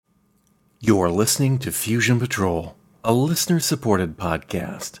You're listening to Fusion Patrol, a listener-supported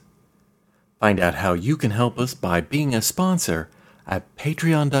podcast. Find out how you can help us by being a sponsor at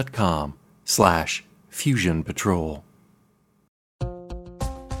patreon.com/Fusion Patrol.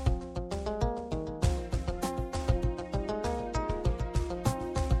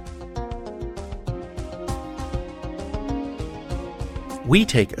 We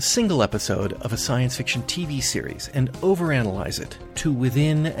take a single episode of a science fiction TV series and overanalyze it to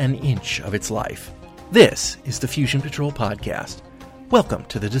within an inch of its life. This is the Fusion Patrol podcast. Welcome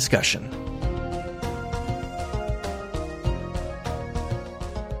to the discussion.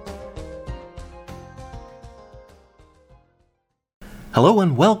 Hello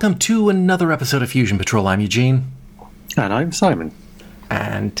and welcome to another episode of Fusion Patrol. I'm Eugene. And I'm Simon.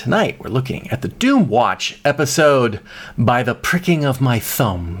 And tonight we're looking at the Doom Watch episode, By the Pricking of My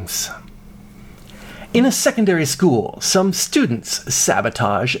Thumbs. In a secondary school, some students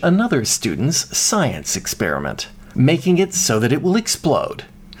sabotage another student's science experiment, making it so that it will explode.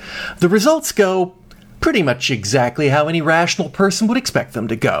 The results go pretty much exactly how any rational person would expect them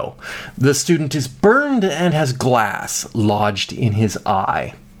to go. The student is burned and has glass lodged in his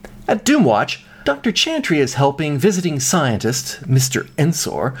eye. At Doom Watch, Dr. Chantry is helping visiting scientist, Mr.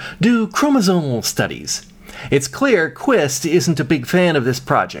 Ensor, do chromosomal studies. It's clear Quist isn't a big fan of this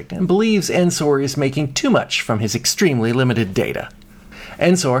project and believes Ensor is making too much from his extremely limited data.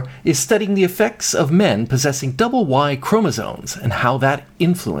 Ensor is studying the effects of men possessing double Y chromosomes and how that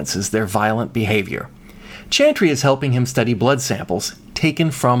influences their violent behavior. Chantry is helping him study blood samples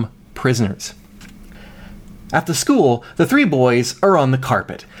taken from prisoners. At the school, the three boys are on the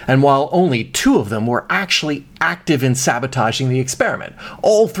carpet, and while only two of them were actually active in sabotaging the experiment,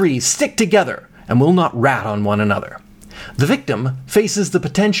 all three stick together and will not rat on one another. The victim faces the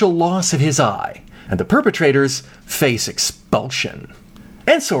potential loss of his eye, and the perpetrators face expulsion.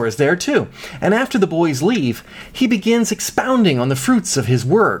 Ensor is there too, and after the boys leave, he begins expounding on the fruits of his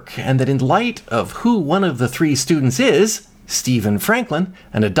work, and that in light of who one of the three students is, Stephen Franklin,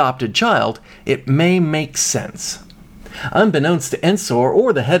 an adopted child, it may make sense. Unbeknownst to Ensor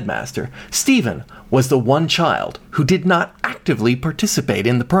or the headmaster, Stephen was the one child who did not actively participate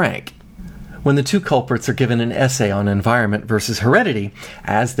in the prank. When the two culprits are given an essay on environment versus heredity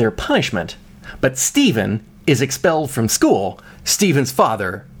as their punishment, but Stephen is expelled from school, Stephen's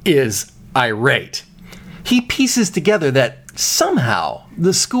father is irate. He pieces together that somehow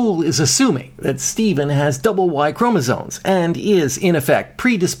the school is assuming that Stephen has double Y chromosomes and is, in effect,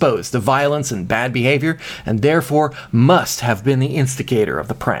 predisposed to violence and bad behavior, and therefore must have been the instigator of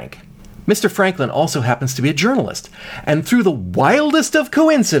the prank. Mr. Franklin also happens to be a journalist, and through the wildest of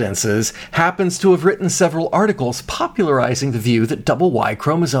coincidences, happens to have written several articles popularizing the view that double Y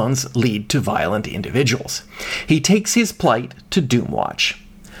chromosomes lead to violent individuals. He takes his plight to Doom Watch.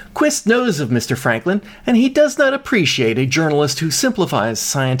 Quist knows of Mr. Franklin, and he does not appreciate a journalist who simplifies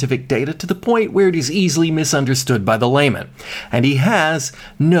scientific data to the point where it is easily misunderstood by the layman, and he has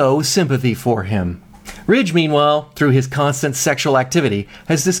no sympathy for him. Ridge, meanwhile, through his constant sexual activity,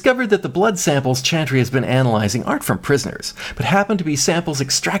 has discovered that the blood samples Chantry has been analyzing aren't from prisoners, but happen to be samples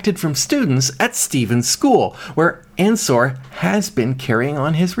extracted from students at Stephen's school, where Ensor has been carrying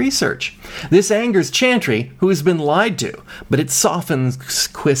on his research. This angers Chantry, who has been lied to, but it softens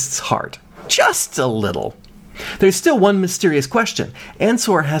Quist's heart. Just a little. There's still one mysterious question.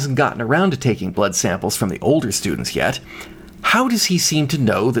 Ensor hasn't gotten around to taking blood samples from the older students yet. How does he seem to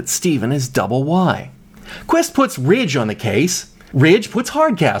know that Stephen is double Y? Quist puts Ridge on the case. Ridge puts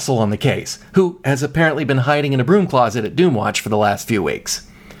Hardcastle on the case, who has apparently been hiding in a broom closet at Doom Watch for the last few weeks.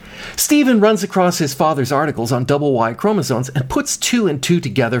 Stephen runs across his father's articles on double Y chromosomes and puts two and two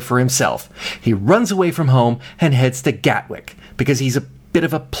together for himself. He runs away from home and heads to Gatwick, because he's a bit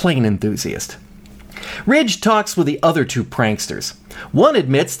of a plane enthusiast. Ridge talks with the other two pranksters. One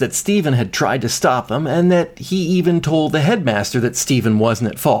admits that Stephen had tried to stop them and that he even told the headmaster that Stephen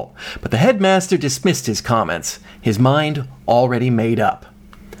wasn't at fault, but the headmaster dismissed his comments, his mind already made up.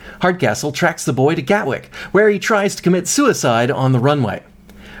 Hardcastle tracks the boy to Gatwick, where he tries to commit suicide on the runway.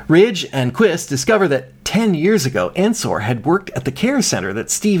 Ridge and Quist discover that 10 years ago, Ensor had worked at the care center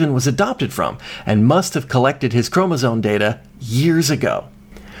that Stephen was adopted from and must have collected his chromosome data years ago.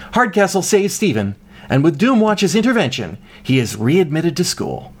 Hardcastle saves Stephen, and with Doom Watch's intervention, he is readmitted to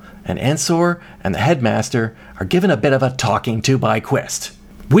school, and Ensor and the headmaster are given a bit of a talking to by Quist.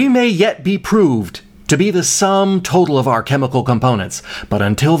 We may yet be proved to be the sum total of our chemical components, but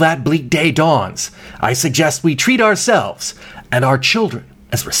until that bleak day dawns, I suggest we treat ourselves and our children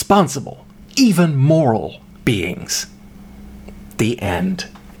as responsible, even moral beings. The end.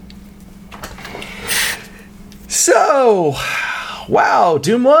 So, Wow,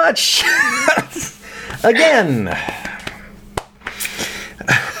 Doom Watch! Again!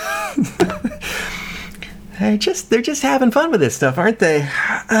 They're just having fun with this stuff, aren't they?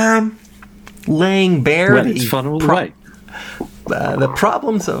 Laying bare it's fun all the way. The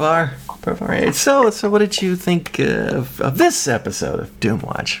problems of our age. So what did you think of this episode of Doom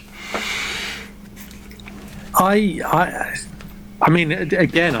Watch? I mean,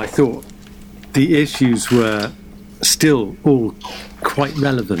 again, I thought the issues were still all quite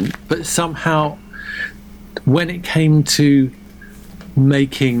relevant, but somehow when it came to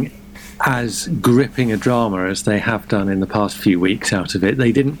making as gripping a drama as they have done in the past few weeks out of it,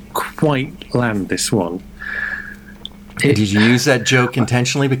 they didn't quite land this one. Did you use that joke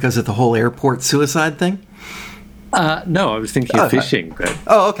intentionally because of the whole airport suicide thing? No, I was thinking of fishing. But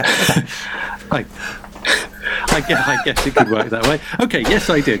okay. I guess it could work that way. Okay, yes,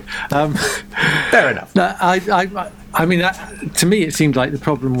 I did. Fair enough. I mean, to me, it seemed like the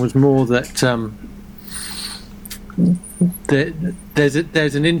problem was more that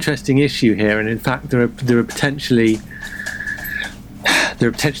there's an interesting issue here, and in fact, there are potentially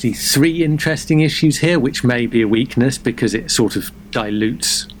three interesting issues here, which may be a weakness because it sort of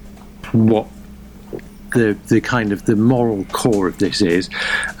dilutes what the kind of the moral core of this is,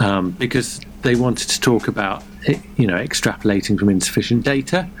 because they wanted to talk about, extrapolating from insufficient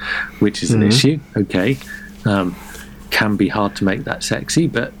data, which is an issue. Okay, can be hard to make that sexy,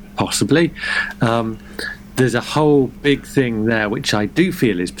 but possibly. There's a whole big thing there which I do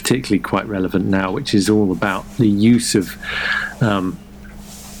feel is particularly quite relevant now, which is all about the use of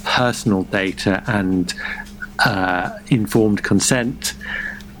personal data and informed consent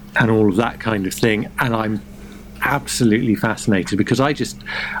and all of that kind of thing. And I'm absolutely fascinated because I just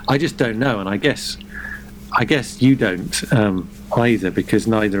don't know, and I guess you don't either, because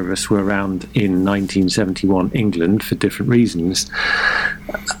neither of us were around in 1971 England for different reasons.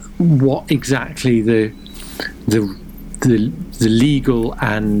 What exactly the legal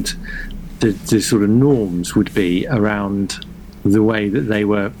and the sort of norms would be around the way that they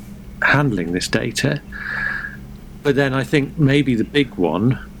were handling this data. But then I think maybe the big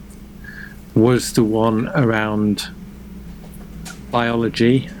one was the one around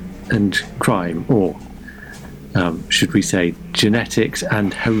biology and crime, or should we say genetics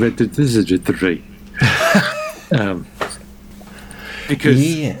and hereditary.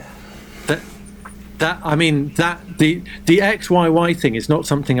 Because that I mean that the XYY thing is not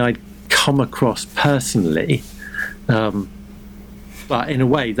something I'd come across personally, but in a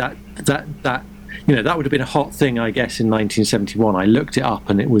way that that would have been a hot thing, I guess, in 1971. I looked it up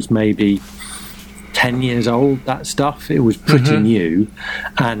and it was maybe 10 years old, that stuff. It was pretty new,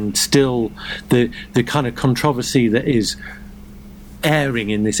 and still the kind of controversy that is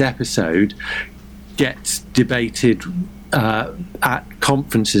airing in this episode gets debated at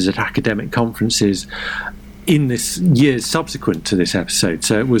conferences, at academic conferences, in this years subsequent to this episode.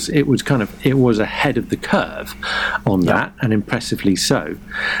 So it was ahead of the curve on that, and impressively so.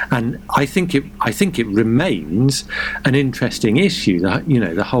 And I think it remains an interesting issue, that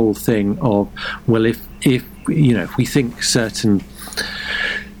the whole thing of, well, if we think certain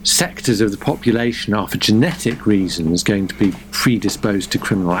sectors of the population are for genetic reasons going to be predisposed to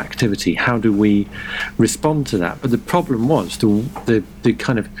criminal activity, how do we respond to that? But the problem was the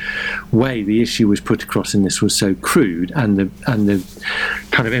kind of way the issue was put across in this was so crude, and the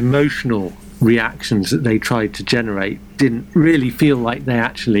kind of emotional reactions that they tried to generate didn't really feel like they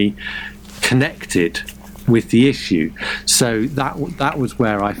actually connected with the issue. So that was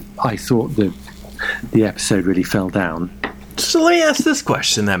where I thought the episode really fell down. So let me ask this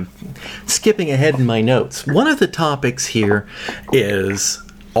question then, skipping ahead in my notes. One of the topics here is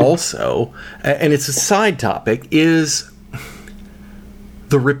also, and it's a side topic, is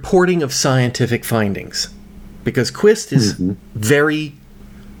the reporting of scientific findings. Because Quist is very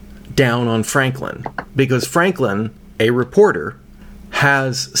down on Franklin, because Franklin, a reporter,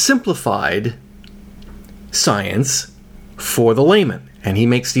 has simplified science for the layman. And he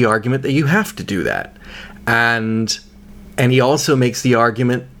makes the argument that you have to do that. And he also makes the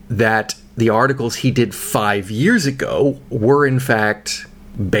argument that the articles he did 5 years ago were, in fact,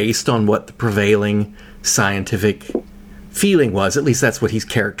 based on what the prevailing scientific feeling was. At least that's what he's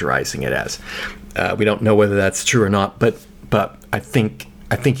characterizing it as. We don't know whether that's true or not, but I think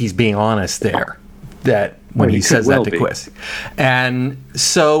he's being honest there, that when he says that to Quist. And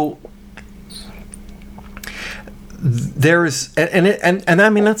so there's and I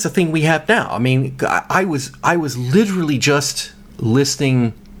mean, that's the thing we have now. I mean, I was literally just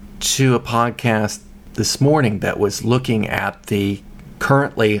listening to a podcast this morning that was looking at the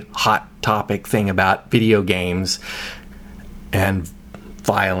currently hot topic thing about video games and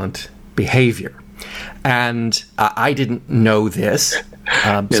violent behavior. And I didn't know this.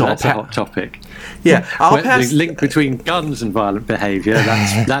 So that's a hot topic. Yeah, the link between guns and violent behavior,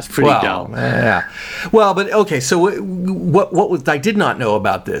 that's pretty dull. Yeah. Well, but okay, so what I did not know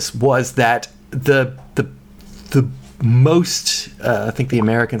about this was that the most, I think the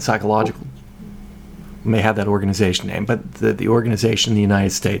American Psychological, may have that organization name, but the organization in the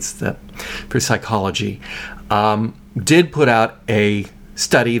United States for psychology did put out a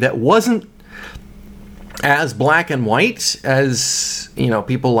study that wasn't as black and white as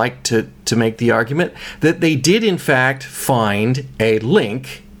people like to make the argument, that they did in fact find a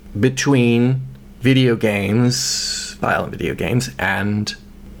link between violent video games, and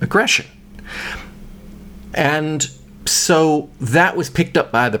aggression. And so that was picked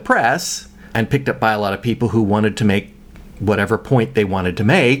up by the press and picked up by a lot of people who wanted to make whatever point they wanted to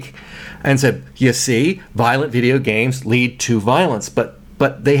make, and said, you see, violent video games lead to violence. But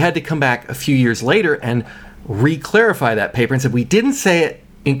they had to come back a few years later and re-clarify that paper and said, we didn't say it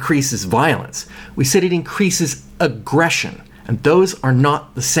increases violence. We said it increases aggression. And those are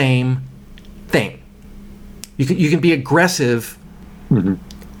not the same thing. You can be aggressive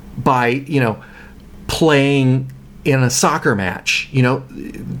by, playing in a soccer match,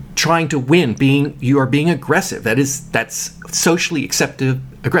 trying to win, you are being aggressive. That's socially accepted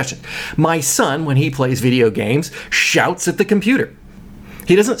aggression. My son, when he plays video games, shouts at the computer.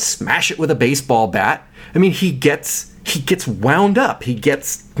 He doesn't smash it with a baseball bat. I mean, he gets wound up. But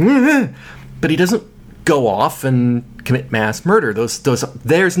he doesn't go off and commit mass murder.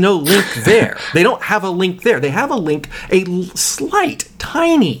 There's no link there. They don't have a link there. They have a link, a slight,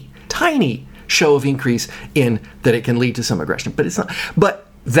 tiny show of increase in that it can lead to some aggression, but it's not. But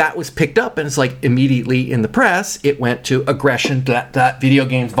that was picked up, and it's like immediately in the press, it went to aggression, that video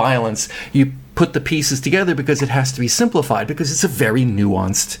games, violence. You put the pieces together because it has to be simplified, because it's a very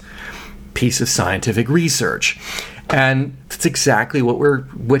nuanced piece of scientific research. And that's exactly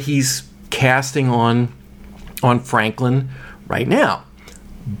what he's casting on Franklin right now.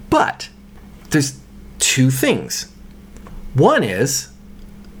 But there's two things. One is,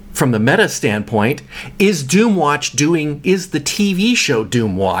 from the meta standpoint, is the TV show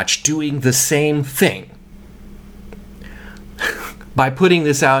Doomwatch doing the same thing? By putting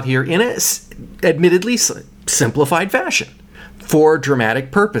this out here in a admittedly simplified fashion for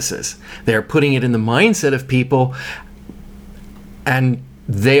dramatic purposes. They're putting it in the mindset of people, and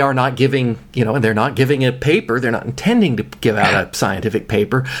they are not giving, they're not giving a paper. They're not intending to give out a scientific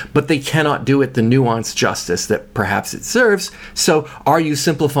paper, but they cannot do it the nuanced justice that perhaps it serves. So are you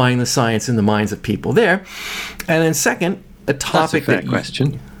simplifying the science in the minds of people there? And then second, a topic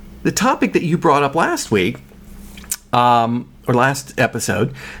question. The topic that you brought up last week, or last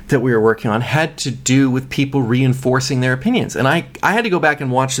episode that we were working on, had to do with people reinforcing their opinions. And I had to go back and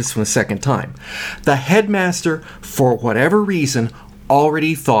watch this for the second time. The headmaster, for whatever reason,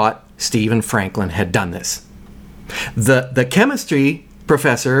 already thought Stephen Franklin had done this. The chemistry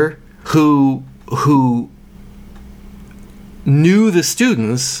professor who knew the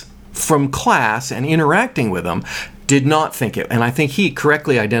students from class and interacting with them did not think it. And I think he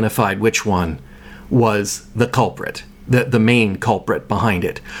correctly identified which one was the culprit, the main culprit behind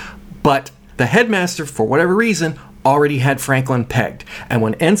it. But the headmaster, for whatever reason, already had Franklin pegged. And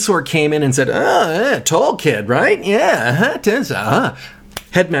when Ensor came in and said, tall kid, right? Yeah,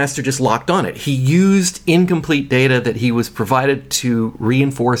 headmaster just locked on it. He used incomplete data that he was provided to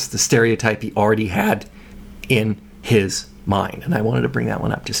reinforce the stereotype he already had in his mind. And I wanted to bring that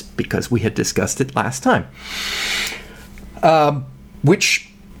one up just because we had discussed it last time. Which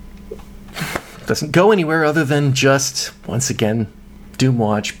doesn't go anywhere other than just, once again,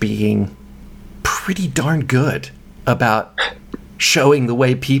 Doomwatch being pretty darn good about showing the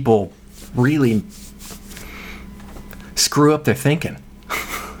way people really screw up their thinking.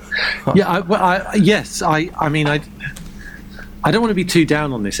 Yeah, I mean, I don't want to be too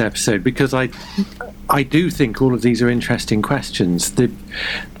down on this episode, because I do think all of these are interesting questions. The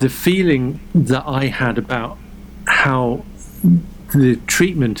feeling that I had about how the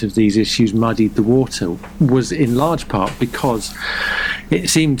treatment of these issues muddied the water was in large part because it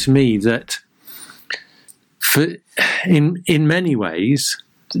seemed to me that in many ways,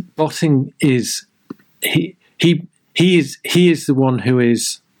 Botting is he is the one who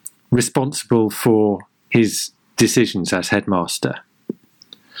is responsible for his decisions as headmaster.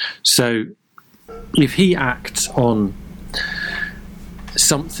 So if he acts on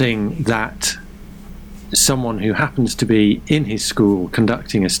something that someone who happens to be in his school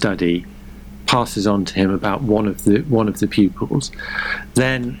conducting a study passes on to him about one of the pupils,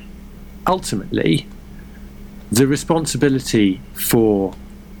 then ultimately the responsibility for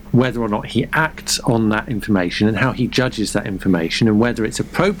whether or not he acts on that information and how he judges that information and whether it's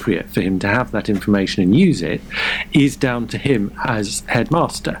appropriate for him to have that information and use it is down to him as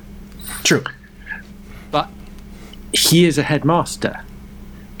headmaster. True. But he is a headmaster.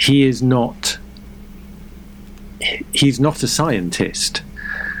 He's not a scientist.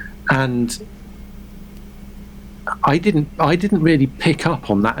 And I didn't really pick up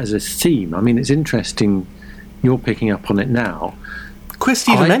on that as a theme. I mean, it's interesting you're picking up on it now. Chris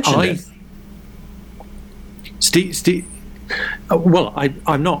even mentioned it. Steve, well,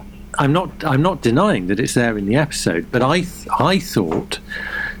 I'm not denying that it's there in the episode, but I thought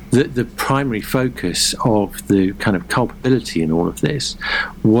that the primary focus of the kind of culpability in all of this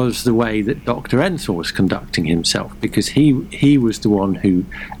was the way that Dr. Ensor was conducting himself, because he was the one who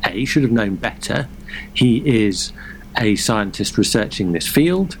should have known better. He is a scientist researching this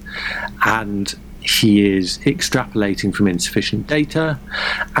field, and he is extrapolating from insufficient data,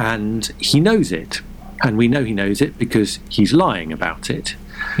 and he knows it. And we know he knows it because he's lying about it.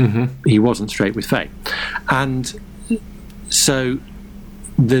 Mm-hmm. He wasn't straight with Faye. And so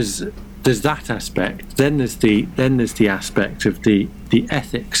there's that aspect. Then there's the aspect of the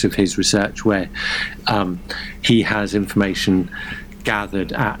ethics of his research, where he has information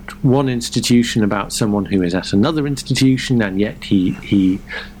gathered at one institution about someone who is at another institution, and yet he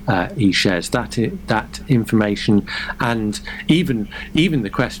shares that information, and even the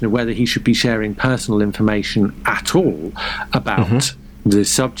question of whether he should be sharing personal information at all about the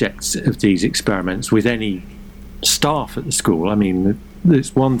subjects of these experiments with any staff at the school. I mean,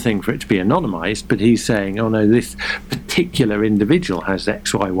 it's one thing for it to be anonymized, but he's saying, oh no, this particular individual has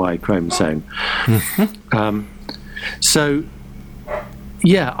XYY chromosome. So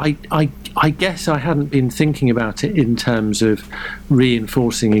yeah, I guess I hadn't been thinking about it in terms of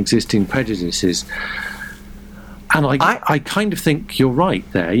reinforcing existing prejudices. And I kind of think you're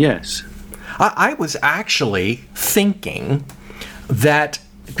right there, yes. I was actually thinking that,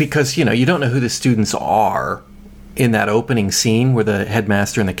 because, you don't know who the students are in that opening scene where the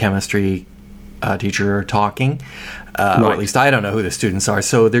headmaster and the chemistry teacher are talking. Right. Or at least I don't know who the students are,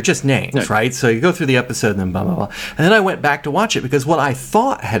 so they're just names, right? So you go through the episode and then blah, blah, blah. And then I went back to watch it, because what I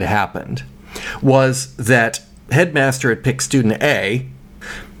thought had happened was that headmaster had picked student A,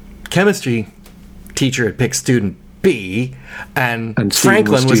 chemistry teacher had picked student B, and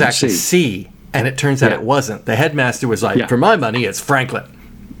Franklin was actually C. And it turns out it wasn't. The headmaster was like, for my money, it's Franklin.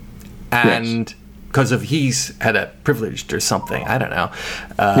 And because of he's had a privileged or something, I don't know.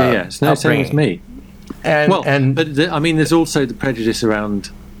 It's no same as me. But there's also the prejudice around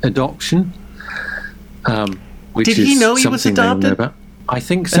adoption. Which did he know he was adopted? I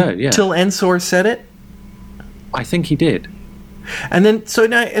think so. Until Ensor said it. I think he did. And then, so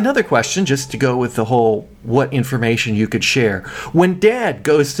now another question, just to go with the whole what information you could share. When Dad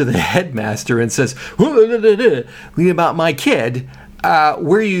goes to the headmaster and says, about my kid,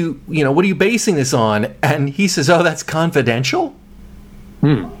 what are you basing this on? And he says, oh, that's confidential?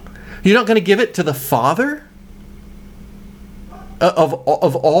 You're not going to give it to the father of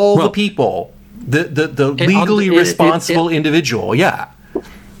all the people, the legally responsible individual? Yeah.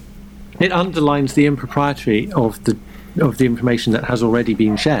 It underlines the impropriety of the information that has already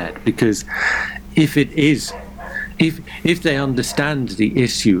been shared, because if they understand the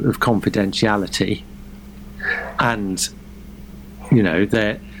issue of confidentiality, and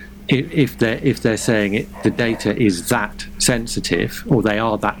if they're saying the data is that sensitive, or they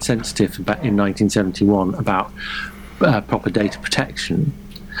are that sensitive in 1971 about proper data protection,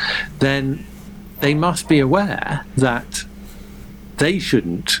 then they must be aware that they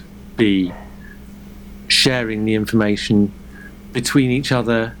shouldn't be sharing the information between each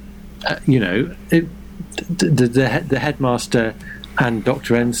other. The headmaster and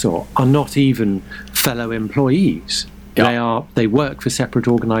Dr. Ensor are not even fellow employees. They work for separate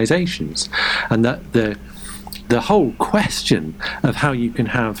organisations, and that the whole question of how you can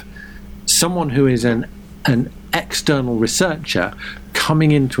have someone who is an external researcher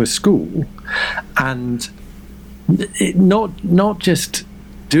coming into a school and not just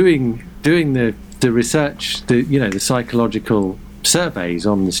doing the research, the psychological surveys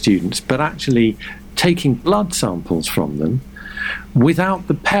on the students, but actually taking blood samples from them without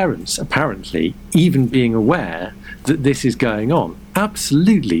the parents apparently even being aware that this is going on.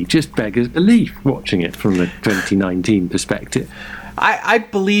 Absolutely just beggars belief, watching it from the 2019 perspective. I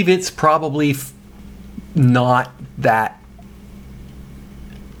believe it's probably not that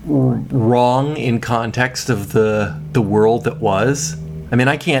wrong in context of the world that was. I mean,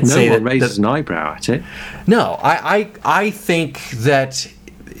 I can't say that... No one raises an eyebrow at it. No, I think that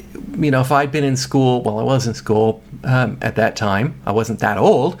if I'd been in school, well, I was in school at that time. I wasn't that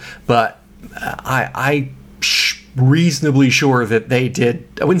old, but I reasonably sure that they did,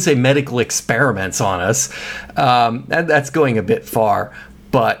 I wouldn't say medical experiments on us. That's going a bit far,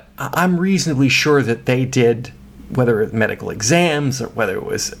 but I'm reasonably sure that they did, whether it was medical exams or whether it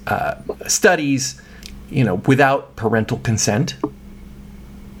was studies, without parental consent.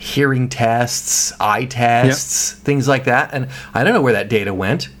 Hearing tests, eye tests, things like that, and I don't know where that data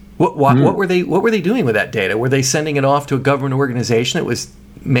went. What were they doing with that data? Were they sending it off to a government organization that was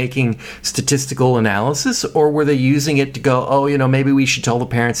making statistical analysis, or were they using it to go, maybe we should tell the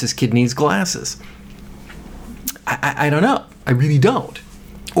parents this kid needs glasses? I don't know. I really don't.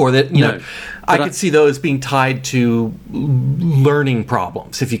 Or that I could see those being tied to learning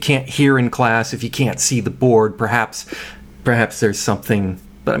problems. If you can't hear in class, if you can't see the board, perhaps there's something.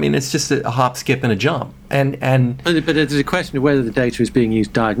 But I mean, it's just a hop, skip, and a jump. But there's a question of whether the data is being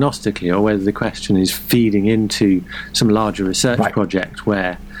used diagnostically, or whether the question is feeding into some larger research project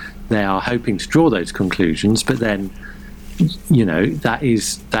where they are hoping to draw those conclusions. But then, that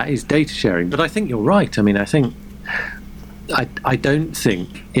is data sharing. But I think you're right. I mean, I don't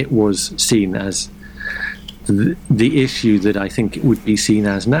think it was seen as the issue that I think it would be seen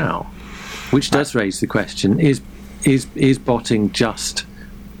as now, which does raise the question: is Botting just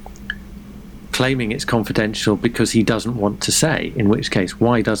claiming it's confidential because he doesn't want to say? In which case,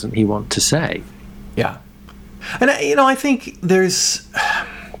 why doesn't he want to say? Yeah, and I think there's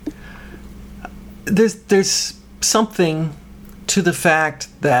something to the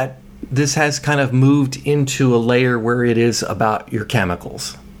fact that this has kind of moved into a layer where it is about your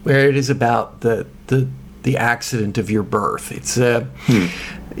chemicals, where it is about the accident of your birth. It's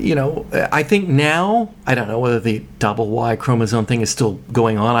I think now, I don't know whether the double Y chromosome thing is still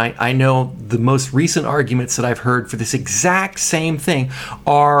going on. I know the most recent arguments that I've heard for this exact same thing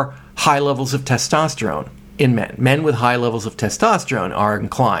are high levels of testosterone in men. Men with high levels of testosterone are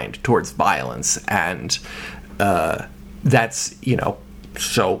inclined towards violence, and that's,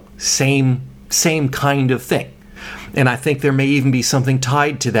 so same kind of thing. And I think there may even be something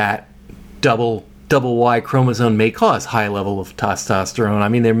tied to that. Double Y chromosome may cause high level of testosterone. I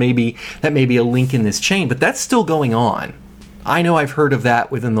mean, that may be a link in this chain, but that's still going on. I know I've heard of that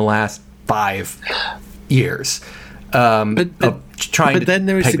within the last 5 years. But then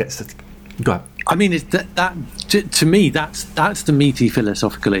there is go ahead. I mean, to me, that's the meaty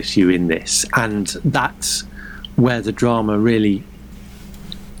philosophical issue in this, and that's where the drama really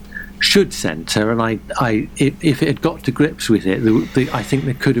should centre. And if it had got to grips with it, I think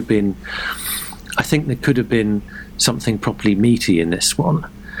there could have been something properly meaty in this one,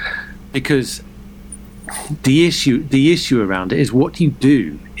 because the issue around it is, what do you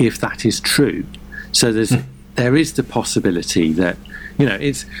do if that is true? So there is the possibility that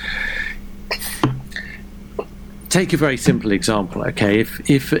it's. Take a very simple example, okay?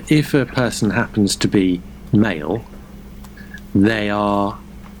 If a person happens to be male, they're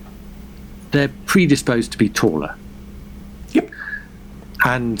predisposed to be taller. Yep.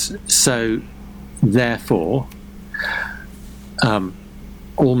 And so, therefore,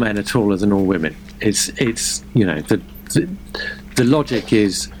 all men are taller than all women. It's the logic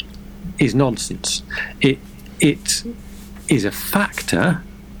is nonsense. It is a factor,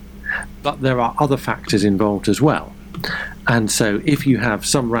 but there are other factors involved as well. And so if you have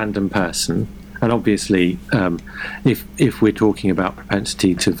some random person, and obviously if we're talking about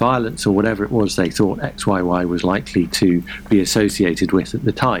propensity to violence or whatever it was they thought XYY was likely to be associated with at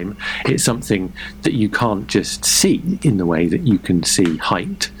the time, it's something that you can't just see in the way that you can see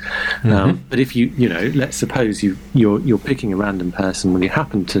height. But if let's suppose you're picking a random person when you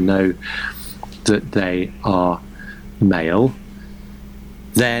happen to know that they are male,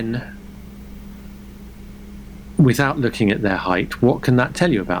 then without looking at their height, what can that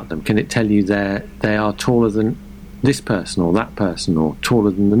tell you about them? Can it tell you they are taller than this person or that person, or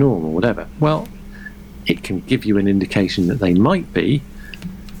taller than the norm, or whatever? Well, it can give you an indication that they might be,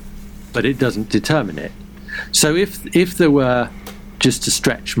 but it doesn't determine it. So if there were, just to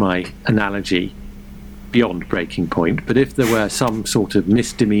stretch my analogy beyond breaking point, but if there were some sort of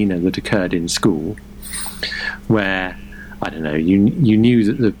misdemeanor that occurred in school where, I don't know, you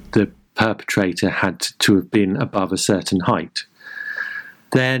knew that the perpetrator had to have been above a certain height,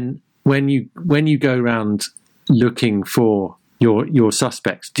 then when you go around looking for your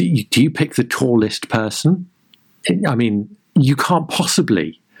suspects, do you pick the tallest person? I mean, you can't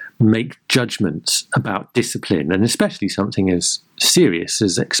possibly make judgments about discipline, and especially something as serious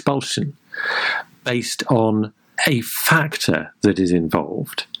as expulsion, based on a factor that is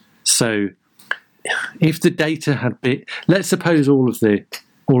involved. So if the data had been, let's suppose all of the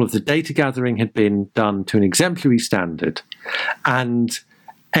all of the data gathering had been done to an exemplary standard, and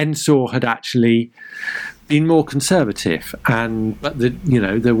NSAW had actually been more conservative, but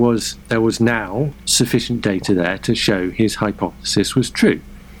there was now sufficient data there to show his hypothesis was true.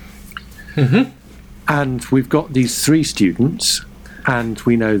 Mm-hmm. And we've got these 3 students, and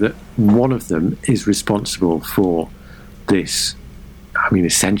we know that one of them is responsible for this. I mean,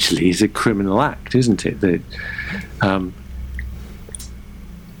 essentially, is a criminal act, isn't it? That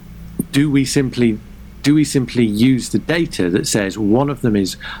do we simply use the data that says one of them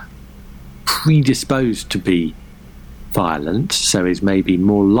is predisposed to be violent, so is maybe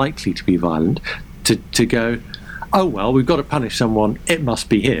more likely to be violent, to go, oh well, we've got to punish someone, it must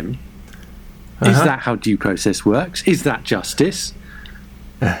be him? Is that how due process works? Is that justice?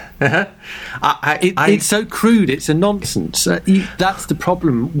 It's so crude, it's a nonsense. That's the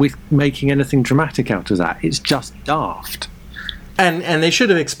problem with making anything dramatic out of that. It's just daft. And they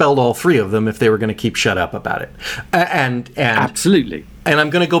should have expelled all 3 of them if they were going to keep shut up about it. And absolutely. And I'm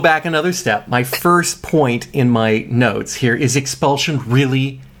going to go back another step. My first point in my notes here is expulsion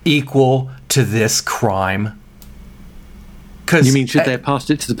really equal to this crime? You mean should they have passed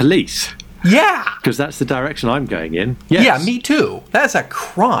it to the police? Yeah. Because that's the direction I'm going in. Yes. Yeah, me too. That's a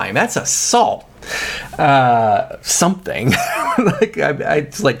crime. That's assault. Something.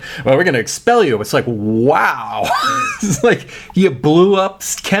 It's like, well, we're going to expel you. It's like, wow. It's like you blew up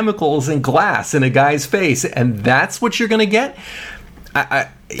chemicals and glass in a guy's face, and that's what you're going to get?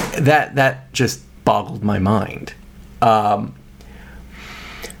 That just boggled my mind.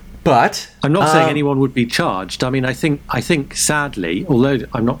 But I'm not saying anyone would be charged. I mean, I think sadly, although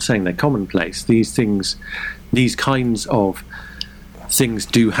I'm not saying they're commonplace, these kinds of things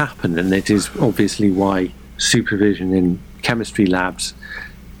do happen, and it is obviously why supervision in chemistry labs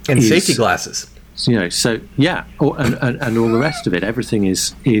and safety glasses. So yeah, and all the rest of it. Everything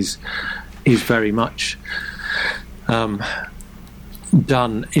is very much done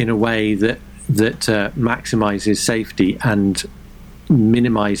in a way that maximizes safety and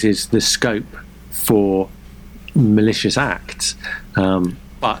minimizes the scope for malicious acts.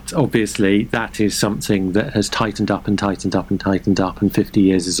 But obviously that is something that has tightened up, and 50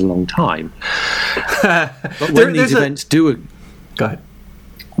 years is a long time. But when these events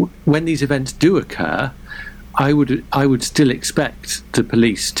do occur, I would still expect the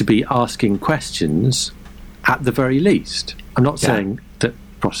police to be asking questions at the very least. I'm not saying that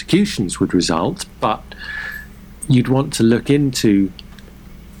prosecutions would result, but you'd want to look into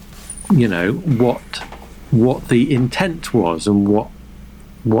what the intent was and what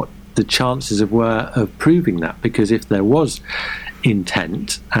the chances were of proving that, because if there was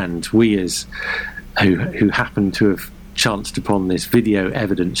intent, and we as who happen to have chanced upon this video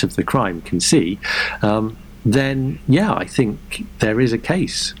evidence of the crime can see, then I think there is a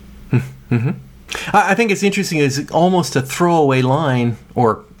case. Mm-hmm. I think it's interesting. It's almost a throwaway line,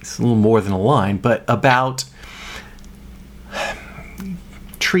 or it's a little more than a line, but about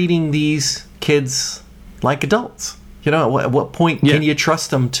treating these kids like adults. At what point can you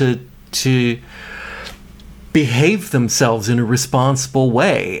trust them to behave themselves in a responsible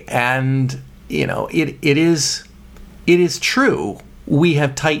way? And it is true. We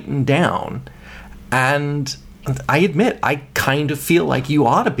have tightened down, and I admit I kind of feel like you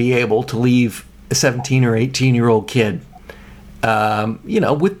ought to be able to leave a 17 or 18-year-old kid,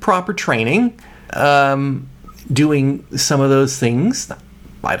 with proper training, doing some of those things.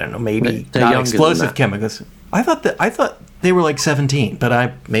 I don't know, maybe not explosive chemicals. I thought they were like 17,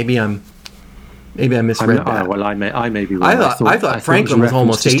 but maybe I misread that. Well, I may be wrong. I thought Franklin was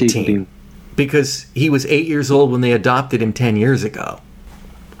almost 18 because he was 8 years old when they adopted him 10 years ago.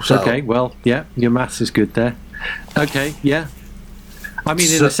 So. Okay, well, yeah, your maths is good there. Okay, yeah. I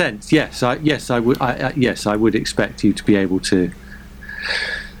mean, in a sense, yes, I would expect you to be able to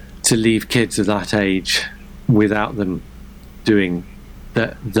leave kids of that age without them doing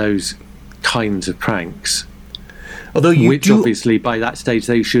those kinds of pranks. Although obviously by that stage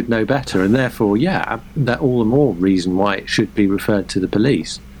they should know better, and therefore, that all the more reason why it should be referred to the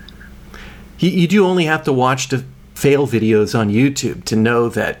police. You do only have to watch the fail videos on YouTube to know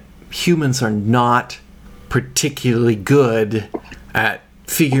that humans are not particularly good at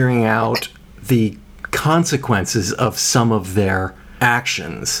figuring out the consequences of some of their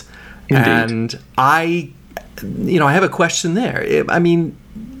actions. Indeed. And I have a question there. I mean,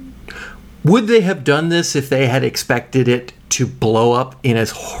 would they have done this if they had expected it to blow up in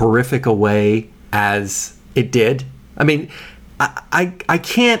as horrific a way as it did? I mean, I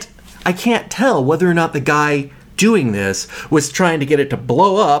can't tell whether or not the guy doing this was trying to get it to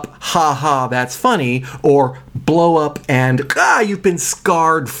blow up, ha ha, that's funny, or blow up and, you've been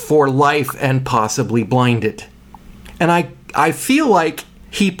scarred for life and possibly blinded. And I feel like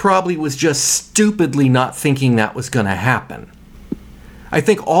he probably was just stupidly not thinking that was going to happen. I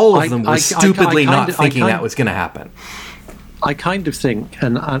think all of them were stupidly not thinking that was going to happen. I kind of think,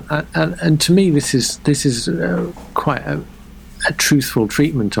 and to me this is quite a truthful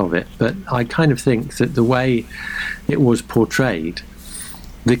treatment of it, but I kind of think that the way it was portrayed,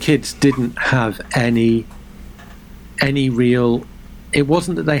 the kids didn't have any real... It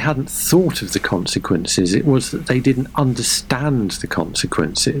wasn't that they hadn't thought of the consequences, it was that they didn't understand the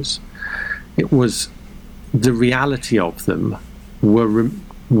consequences. It was the reality of them were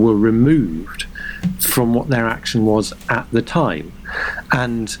removed from what their action was at the time.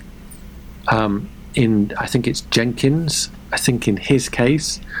 And I think it's Jenkins, I think in his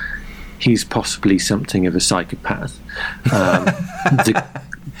case, he's possibly something of a psychopath.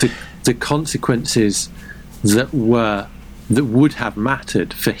 The consequences that would have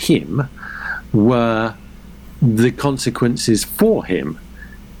mattered for him were the consequences for him,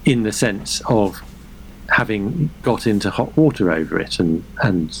 in the sense of having got into hot water over it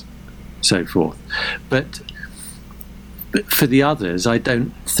and so forth. But for the others, I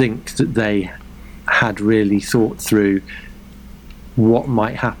don't think that they had really thought through what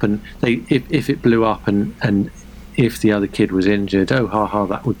might happen. If it blew up and if the other kid was injured, oh ha ha,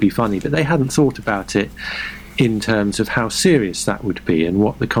 that would be funny. But they hadn't thought about it in terms of how serious that would be and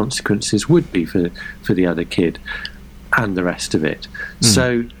what the consequences would be for the other kid and the rest of it.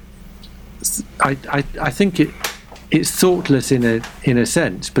 So I think it's thoughtless in a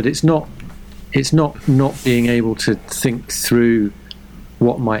sense, but it's not being able to think through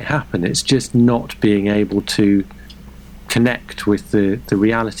what might happen. It's just not being able to connect with the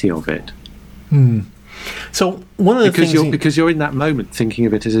reality of it. So one of the things because you're in that moment thinking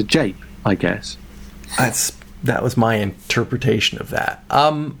of it as a jape, I guess. That was my interpretation of that.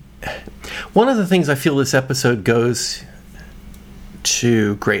 One of the things I feel this episode goes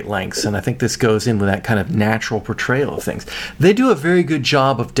to great lengths, and I think this goes in with that kind of natural portrayal of things. They do a very good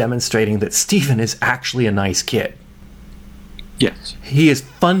job of demonstrating that Stephen is actually a nice kid. Yes. He is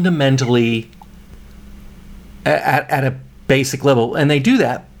fundamentally at a basic level, and they do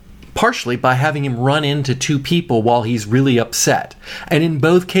that partially by having him run into two people while he's really upset. And in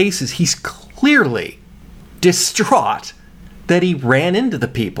both cases, he's clearly distraught that he ran into the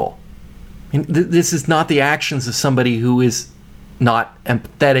people. And this is not the actions of somebody who is not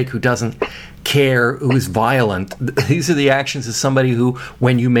empathetic, who doesn't care, who is violent. These are the actions of somebody who,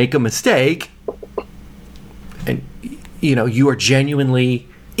 when you make a mistake, and you are genuinely,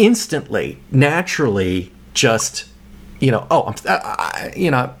 instantly, naturally just,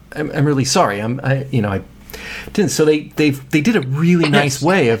 I'm really sorry. I didn't. So they did a really nice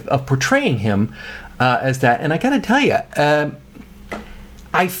way of portraying him as that. And I got to tell you,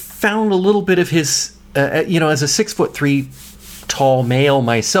 I found a little bit of his, as a 6'3" tall male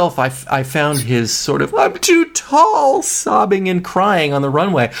myself, I found his sort of "I'm too tall" sobbing and crying on the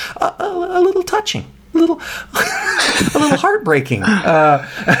runway a little touching, a little heartbreaking.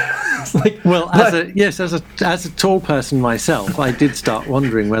 As a tall person myself, I did start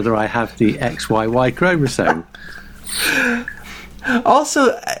wondering whether I have the XYY chromosome.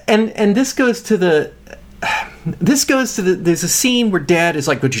 Also, and this goes to the. There's a scene where Dad is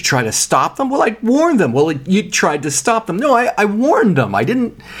like, "Would you try to stop them?" Well, I warned them. Well, you tried to stop them. No, I warned them. I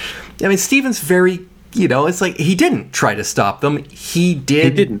didn't. I mean, Stephen's very, it's like he didn't try to stop them. He did.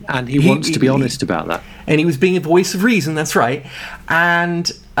 He didn't, and he wants to be honest about that. And he was being a voice of reason. That's right.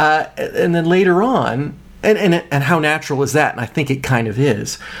 And then later on, and how natural is that? And I think it kind of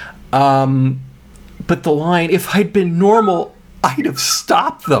is. But the line, "If I'd been normal, I'd have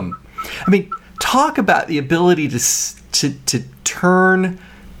stopped them." I mean, talk about the ability to turn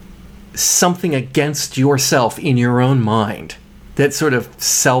something against yourself in your own mind. That sort of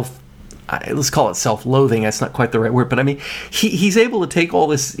let's call it self-loathing. That's not quite the right word, but I mean, he's able to take all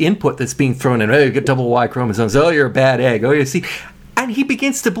this input that's being thrown in. Oh, you get double Y chromosomes. Oh, you're a bad egg. Oh, you see, and he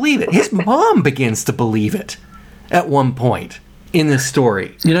begins to believe it. His mom begins to believe it at one point in this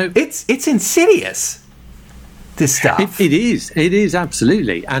story. It's insidious. This stuff. It is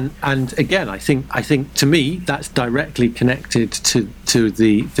absolutely, and again, I think to me that's directly connected to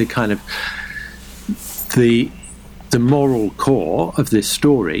the kind of the moral core of this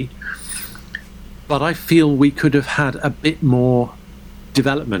story. But I feel we could have had a bit more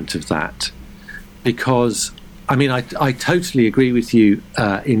development of that, because I mean I totally agree with you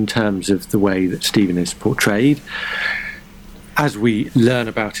in terms of the way that Stephen is portrayed. as we learn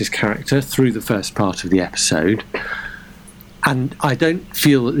about his character through the first part of the episode. And I don't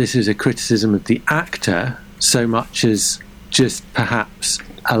feel that this is a criticism of the actor so much as just perhaps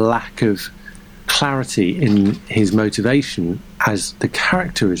a lack of clarity in his motivation as the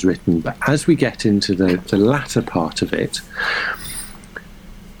character is written. But as we get into the latter part of it,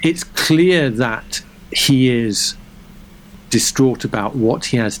 it's clear that he is distraught about what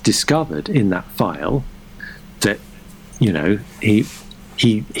he has discovered in that file, that, you know, he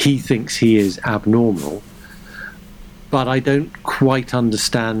thinks he is abnormal, but I don't quite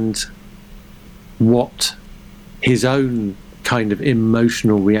understand what his own kind of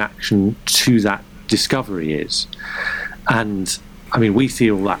emotional reaction to that discovery is. And I mean, we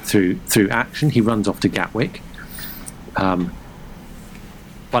see all that through action. He runs off to Gatwick,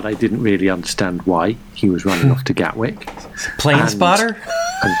 but I didn't really understand why he was running off to Gatwick. Plane spotter?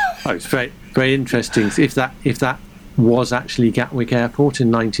 It's very, very interesting. If that was actually Gatwick Airport in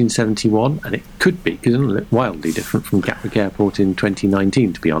 1971, and it could be, because it doesn't look wildly different from Gatwick Airport in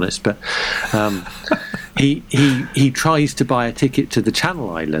 2019, to be honest. But he tries to buy a ticket to the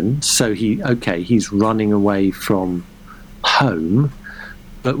Channel Islands, so he's running away from home,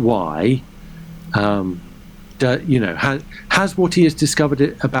 but why? Has what he has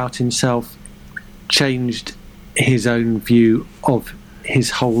discovered about himself changed his own view of his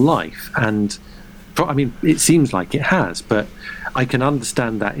whole life? And I mean, it seems like it has, but I can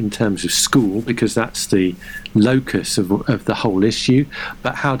understand that in terms of school, because that's the locus of the whole issue.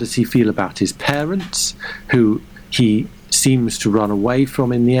 But how does he feel about his parents, who he seems to run away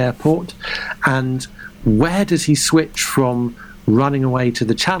from in the airport? And where does he switch from running away to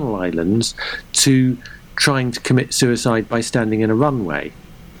the Channel Islands to trying to commit suicide by standing in a runway?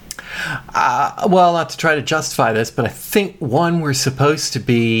 Well, not to try to justify this, but I think, we're supposed to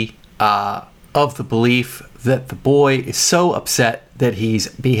be of the belief that the boy is so upset that he's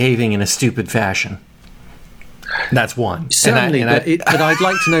behaving in a stupid fashion. That's one. Certainly, but I'd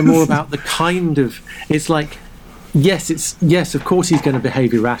like to know more about the kind of... It's like, yes, of course he's going to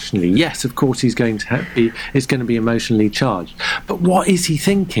behave irrationally. Yes, of course he's going to it's going to be emotionally charged. But what is he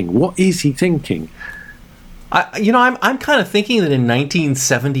thinking? What is he thinking? I'm kind of thinking that in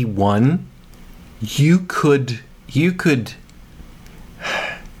 1971, you could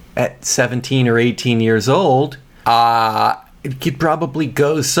at 17 or 18 years old, you could probably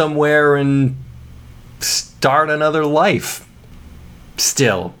go somewhere and start another life.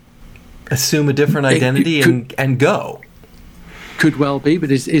 Still, assume a different identity and go. Could well be, but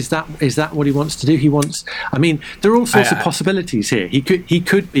is that what he wants to do? He wants. I mean, there are all sorts of possibilities here. He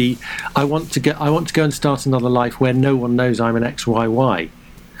could be. I want to go and start another life where no one knows I'm an XYY.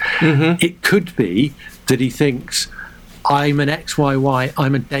 Mm-hmm. It could be that he thinks, I'm an XYY,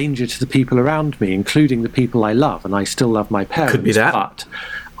 I'm a danger to the people around me, including the people I love, and I still love my parents. Could be that. But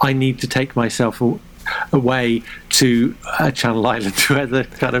I need to take myself away to a Channel Island where the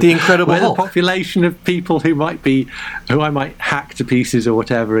Incredible Hulk, the population of people who I might hack to pieces or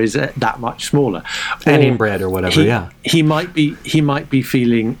whatever is that much smaller. And inbred or whatever. He might be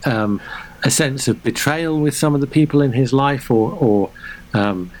feeling a sense of betrayal with some of the people in his life, or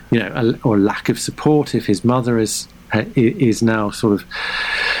lack of support if his mother is now sort of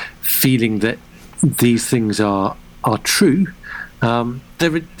feeling that these things are true.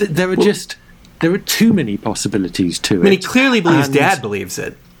 There are too many possibilities to it. I mean, he clearly believes Dad believes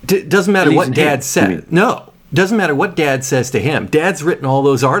it. Doesn't matter what Dad says. No, doesn't matter what Dad says to him. Dad's written all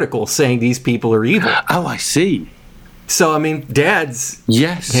those articles saying these people are evil. Oh, I see. So, I mean, Dad's...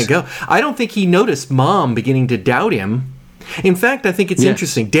 Yes. Can't go. I don't think he noticed Mom beginning to doubt him. In fact, I think it's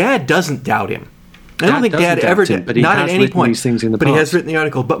interesting. Dad doesn't doubt him. I don't think Dad ever did. But he not has at any written point. These things in the but past. He has written the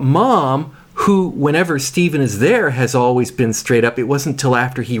article. But Mom, who, whenever Stephen is there, has always been straight up. It wasn't until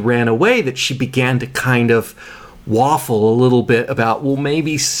after he ran away that she began to kind of waffle a little bit about, well,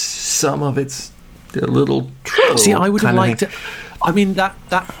 maybe some of it's a little true. See, I would have liked to... I mean, that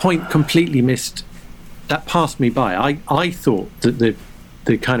point completely missed... That passed me by. I thought that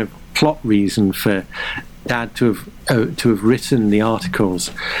the kind of plot reason for Dad to have written the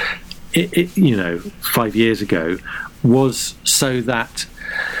articles, 5 years ago, was so that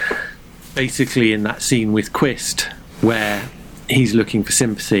basically in that scene with Quist, where he's looking for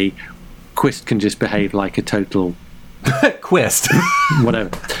sympathy, Quist can just behave like a total Quist,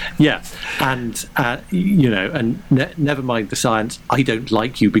 whatever. Yeah, and never mind the science. I don't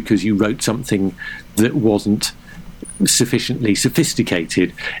like you because you wrote something that wasn't sufficiently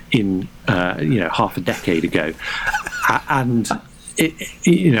sophisticated in half a decade ago, and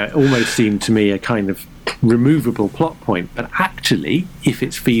it almost seemed to me a kind of removable plot point, but actually, if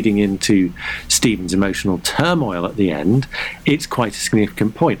it's feeding into Stephen's emotional turmoil at the end, it's quite a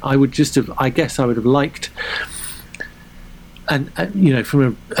significant point. I would have liked, and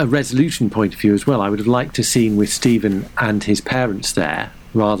from a resolution point of view as well, I would have liked a scene with Stephen and his parents there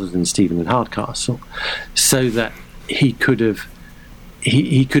rather than Stephen and Hardcastle, so that he could have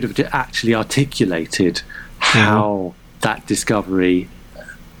actually articulated how that discovery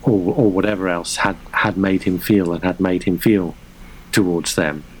or whatever else had made him feel and had made him feel towards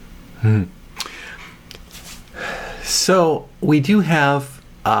them. So we do have,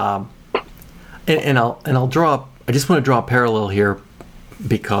 and I'll draw. I just want to draw a parallel here,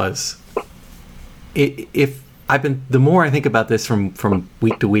 because the more I think about this from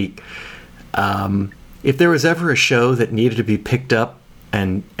week to week, if there was ever a show that needed to be picked up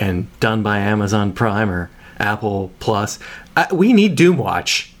and done by Amazon Prime or Apple Plus, we need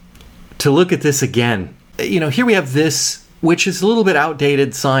Doomwatch to look at this again. Here we have this, which is a little bit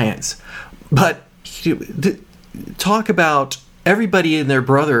outdated science, but talk about everybody and their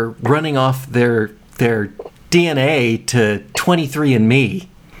brother running off their DNA to 23andMe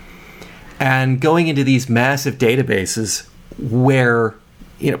and going into these massive databases where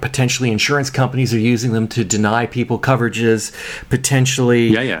potentially insurance companies are using them to deny people coverages.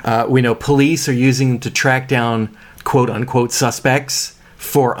 Potentially, we know police are using them to track down quote unquote suspects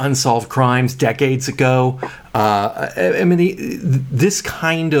for unsolved crimes decades ago. This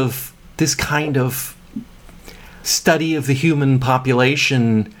kind of study of the human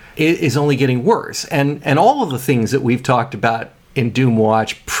population is only getting worse, and all of the things that we've talked about in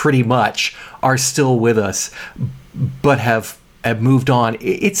Doomwatch pretty much are still with us, but have moved on.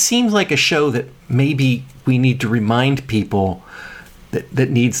 It seems like a show that maybe we need to remind people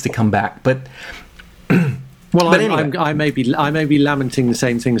that needs to come back. But anyway. I may be lamenting the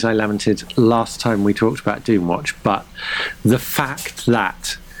same things I lamented last time we talked about Doomwatch, but the fact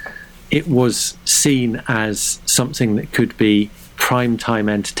that it was seen as something that could be primetime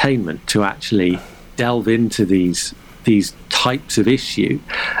entertainment to actually delve into these types of issue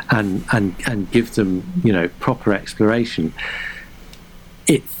and give them proper exploration,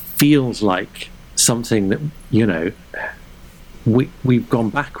 it feels like something that we've gone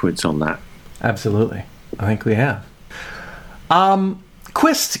backwards on that. Absolutely, I think we have.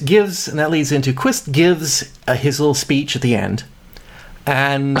 Quist gives, and that leads into Quist gives his little speech at the end,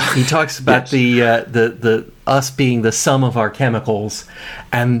 and he talks about the us being the sum of our chemicals,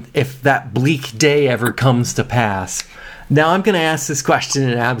 and if that bleak day ever comes to pass. Now I'm going to ask this question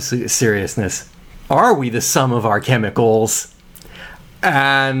in absolute seriousness: are we the sum of our chemicals?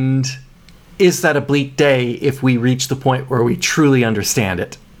 And is that a bleak day if we reach the point where we truly understand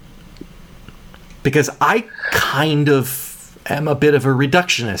it? Because I kind of am a bit of a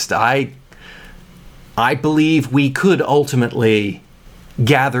reductionist. I believe we could ultimately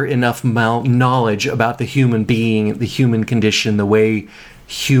gather enough knowledge about the human being, the human condition, the way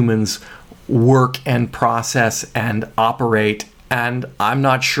humans work and process and operate, and I'm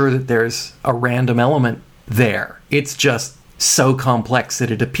not sure that there's a random element there. It's just so complex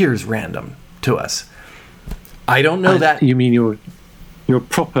that it appears random to us. I don't know that. You mean you're a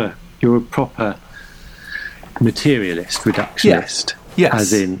proper materialist, reductionist? Yes.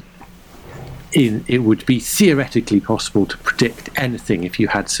 As in it would be theoretically possible to predict anything if you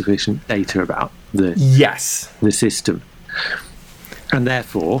had sufficient data about the system, and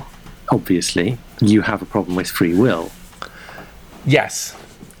therefore, obviously, you have a problem with free will. Yes,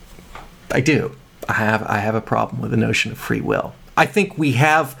 I do. I have a problem with the notion of free will. I think we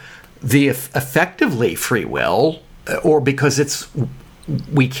have the effectively free will, or because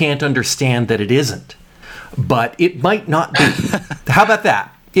we can't understand that it isn't. But it might not be. How about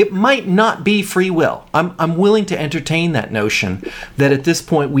that? It might not be free will. I'm willing to entertain that notion that at this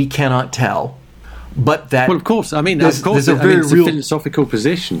point we cannot tell. But that, well, of course. I mean, it's a philosophical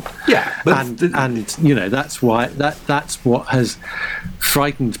position. Yeah, but and that's why that's what has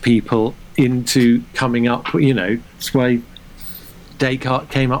frightened people into coming up. That's why Descartes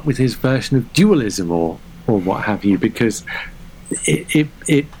came up with his version of dualism or what have you, because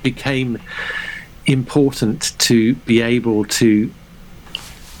it became important to be able to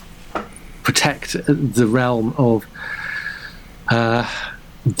protect the realm of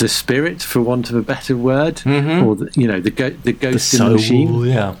the spirit, for want of a better word, or the ghost in the machine.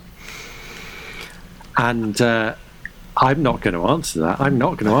 Yeah. And I'm not going to answer that.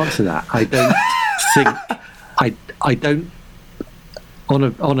 I don't think I don't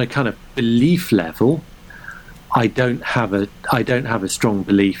on a kind of belief level. I don't have a strong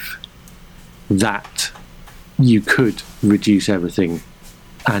belief that you could reduce everything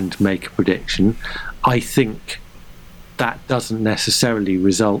and make a prediction. I think that doesn't necessarily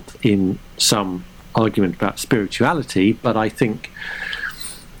result in some argument about spirituality, but I think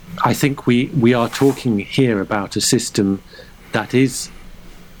we are talking here about a system that is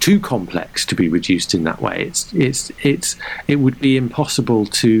too complex to be reduced in that way. It would be impossible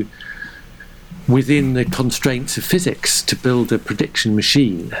to, within the constraints of physics, to build a prediction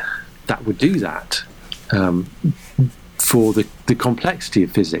machine that would do that. For the complexity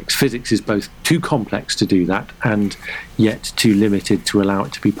of physics. Physics is both too complex to do that and yet too limited to allow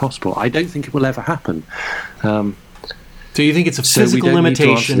it to be possible. I don't think it will ever happen. So you think it's a physical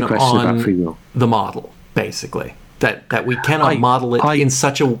limitation on the model, basically, that we cannot model it in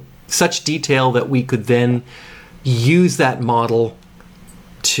such detail that we could then use that model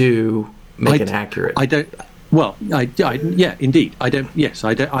to make it accurate. Yeah, indeed. I don't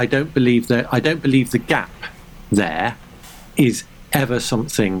believe that. I don't believe the gap there is ever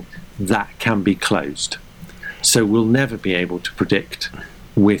something that can be closed. So we'll never be able to predict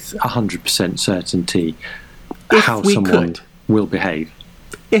with 100% certainty how someone will behave.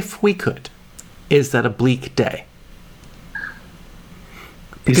 If we could, is that a bleak day?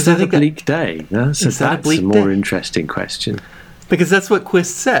 Is that a bleak day? That's a more interesting question. Because that's what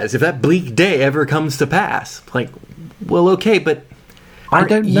Quist says. If that bleak day ever comes to pass, like, well, okay, but I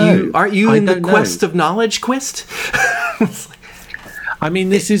don't know. Aren't you in the quest of knowledge, Quist? I mean,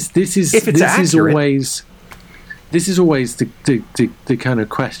 this is always the kind of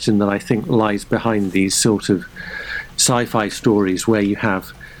question that I think lies behind these sort of sci-fi stories where you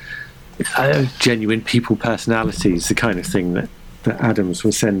have genuine people personalities, the kind of thing that Adams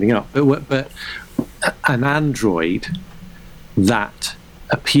was sending up. But an android that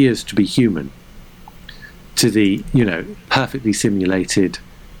appears to be human to the perfectly simulated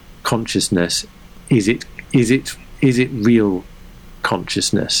consciousness, is it real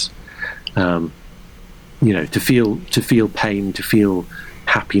consciousness? To feel pain, to feel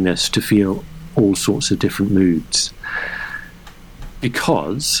happiness, to feel all sorts of different moods,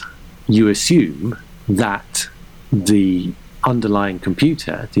 because you assume that the underlying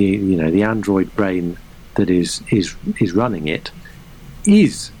computer, the android brain that is running it,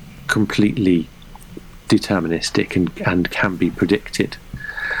 is completely deterministic and can be predicted.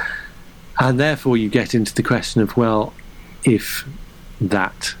 And therefore you get into the question of, well, if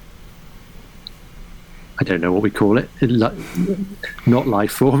that, I don't know what we call it, not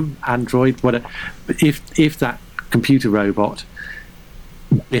life form, android, whatever, but if that computer robot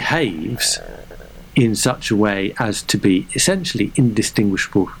behaves in such a way as to be essentially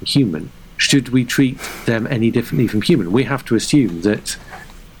indistinguishable from human, should we treat them any differently from human? We have to assume that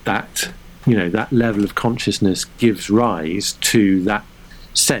level of consciousness gives rise to that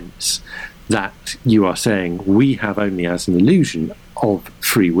sense that you are saying we have only as an illusion of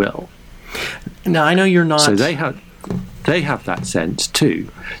free will. Now, I know you're not. So they have that sense too.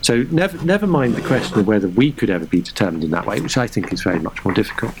 So never mind the question of whether we could ever be determined in that way, which I think is very much more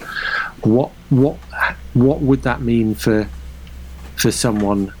difficult. What would that mean for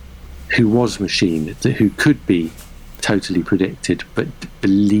someone who was machine, who could be totally predicted but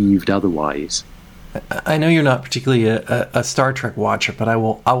believed otherwise? I know you're not particularly a Star Trek watcher, but I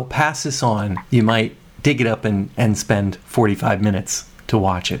will pass this on. You might dig it up and spend 45 minutes to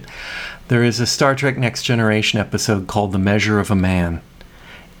watch it. There is a Star Trek Next Generation episode called The Measure of a Man,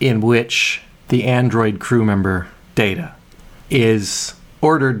 in which the android crew member Data is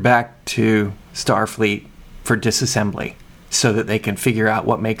ordered back to Starfleet for disassembly so that they can figure out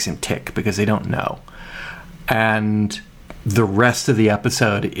what makes him tick, because they don't know. And the rest of the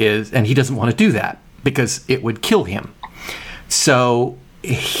episode is, and he doesn't want to do that because it would kill him. So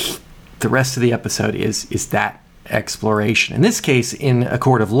the rest of the episode is that exploration. In this case, in a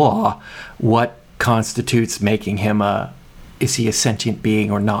court of law, what constitutes making him is he a sentient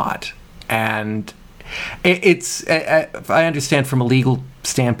being or not? And it's, I understand from a legal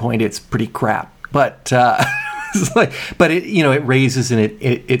standpoint, it's pretty crap, but but it raises and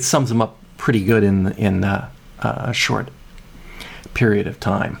it sums him up pretty good in a short period of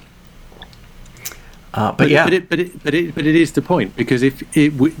time. But it is the point, because if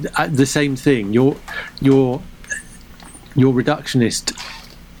the same thing, your reductionist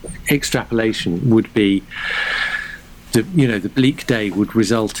extrapolation would be the bleak day would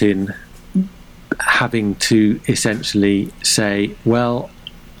result in having to essentially say, well,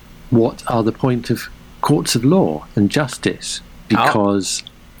 what are the point of courts of law and justice? Because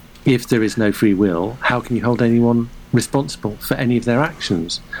if there is no free will, how can you hold anyone responsible for any of their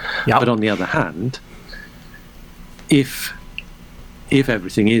actions? Yep. But on the other hand, if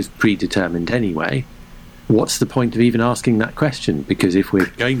everything is predetermined anyway, what's the point of even asking that question? Because if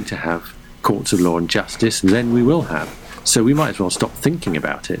we're going to have courts of law and justice, then we will have. So we might as well stop thinking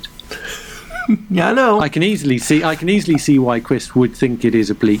about it. Yeah, I know. I can easily see why Quist would think it is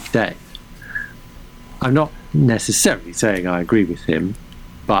a bleak day. I'm not necessarily saying I agree with him,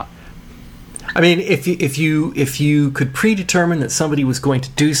 but I mean, if you could predetermine that somebody was going to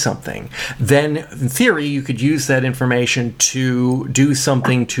do something, then in theory you could use that information to do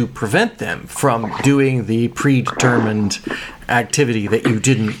something to prevent them from doing the predetermined activity that you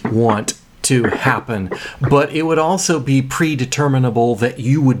didn't want to happen. But it would also be predeterminable that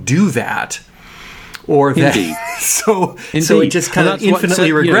you would do that, or that. Indeed. So Indeed. it just kind of infinitely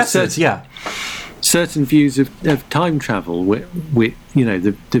regresses. Yeah. Certain views of time travel, with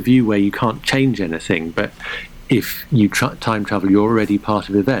the view where you can't change anything, but if you time travel, you're already part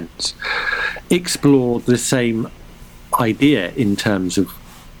of events. Explore the same idea in terms of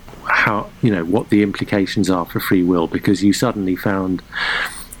how, what the implications are for free will, because you suddenly found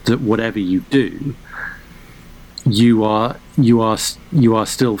that whatever you do, you are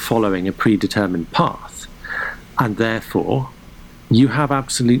still following a predetermined path, and therefore you have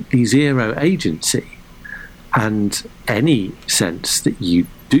absolutely zero agency, and any sense that you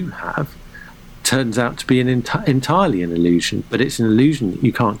do have turns out to be entirely an illusion. But it's an illusion that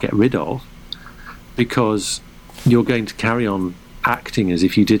you can't get rid of, because you're going to carry on acting as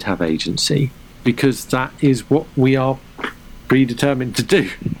if you did have agency, because that is what we are predetermined to do.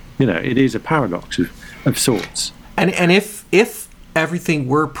 It is a paradox of sorts. And if everything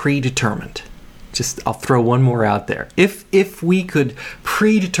were predetermined, I'll throw one more out there. If we could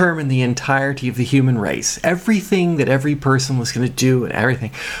predetermine the entirety of the human race, everything that every person was going to do and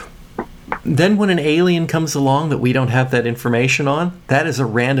everything, then when an alien comes along that we don't have that information on, that is a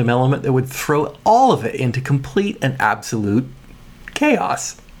random element that would throw all of it into complete and absolute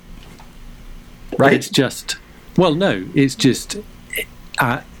chaos. Right? It's just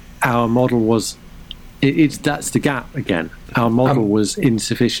our model was. That's the gap again. Our model was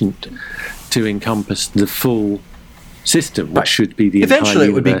insufficient to encompass the full system, which should be the eventually entire universe,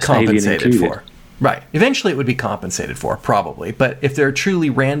 it would be compensated alien for. Right. Eventually it would be compensated for, probably. But if there are truly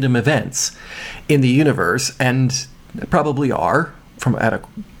random events in the universe, and there probably are,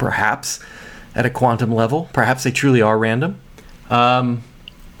 perhaps at a quantum level, perhaps they truly are random.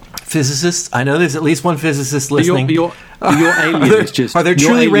 Physicists, I know there's at least one physicist listening. Your alien is just. Are there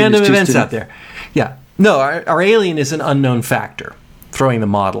truly random events out there? Yeah. No, our alien is an unknown factor, throwing the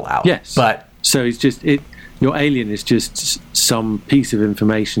model out. Yes. But so it's just your alien is just some piece of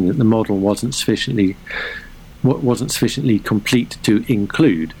information that the model wasn't sufficiently complete to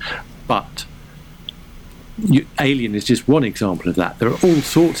include. But alien is just one example of that. There are all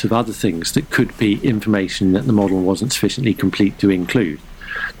sorts of other things that could be information that the model wasn't sufficiently complete to include,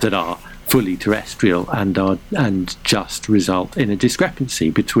 that are fully terrestrial and just result in a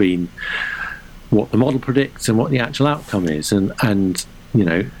discrepancy between what the model predicts and what the actual outcome is, and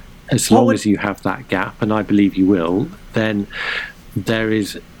as long as you have that gap, and I believe you will, then there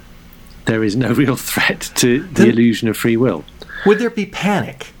is no real threat to the illusion of free will. Would there be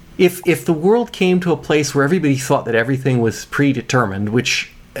panic if the world came to a place where everybody thought that everything was predetermined,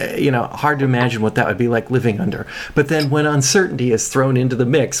 which hard to imagine what that would be like living under. But then when uncertainty is thrown into the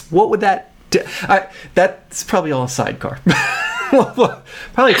mix, what would that do? That's probably all a sidecar. We'll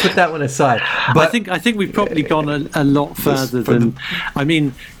probably put that one aside. But I think we've probably gone a lot further than. I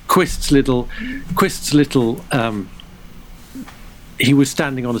mean, Quist's little. He was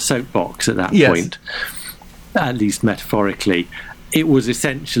standing on a soapbox at that point, at least metaphorically. It was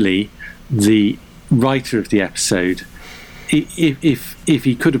essentially the writer of the episode. If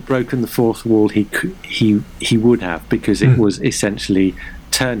he could have broken the fourth wall, he would have, because it was essentially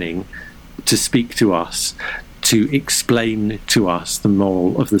turning to speak to us, to explain to us the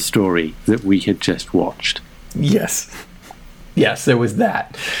moral of the story that we had just watched. Yes, there was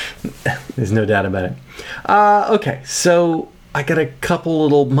that. There's no doubt about it. Okay, so I got a couple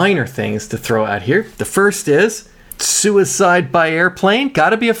little minor things to throw out here. The first is suicide by airplane.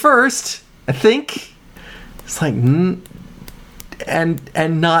 Gotta be a first, I think. It's like,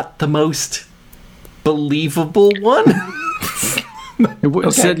 and not the most believable one.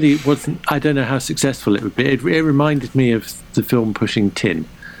 It certainly wasn't. I don't know how successful it would be. It reminded me of the film Pushing Tin.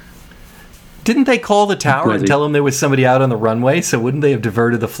 Didn't they call the tower and tell them there was somebody out on the runway? So wouldn't they have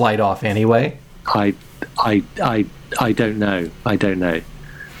diverted the flight off anyway? I don't know.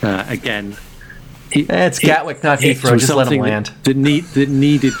 Again, it's Gatwick, not Heathrow. Just let them land. That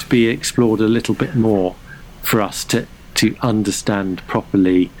needed to be explored a little bit more for us to understand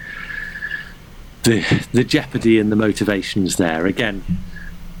properly the jeopardy and the motivations there. Again,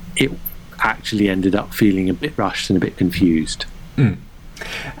 it actually ended up feeling a bit rushed and a bit confused.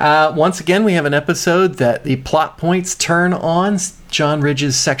 Once again, we have an episode that the plot points turn on John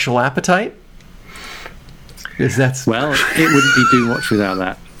Ridge's sexual appetite. Well, it wouldn't be Doomwatch without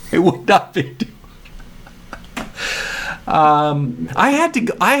that. It would not be. I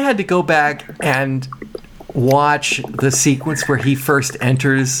had to go back and watch the sequence where he first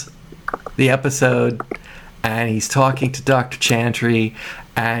enters the episode, and he's talking to Dr. Chantry,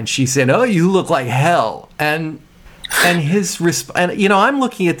 and she said, "Oh, you look like hell," and his and I'm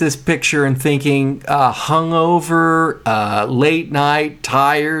looking at this picture and thinking, hungover, late night,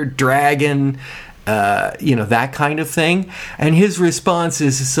 tired, dragon. That kind of thing. And his response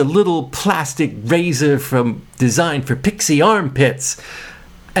is it's a little plastic razor designed for pixie armpits.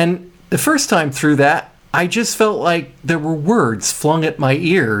 And the first time through that, I just felt like there were words flung at my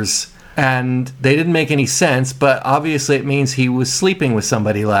ears and they didn't make any sense, but obviously it means he was sleeping with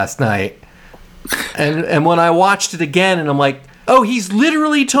somebody last night. And when I watched it again, and I'm like, oh, he's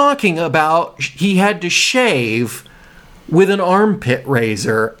literally talking about he had to shave with an armpit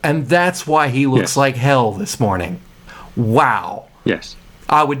razor, and that's why he looks like hell this morning. Wow. Yes.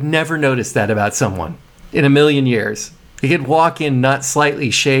 I would never notice that about someone in a million years. He could walk in not slightly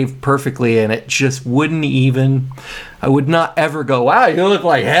shaved perfectly, and it just wouldn't even... I would not ever go, wow, you look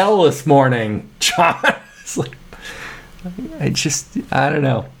like hell this morning, John. It's like, I don't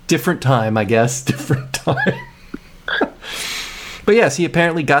know. Different time, I guess. Different time. But yes, he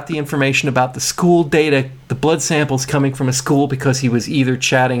apparently got the information about the school data, the blood samples coming from a school, because he was either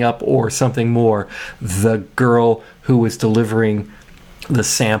chatting up or something more the girl who was delivering the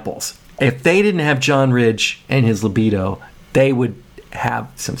samples. If they didn't have John Ridge and his libido, they would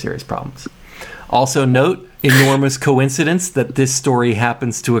have some serious problems. Also note, enormous coincidence that this story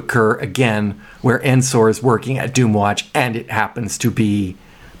happens to occur again where Ensor is working at Doomwatch, and it happens to be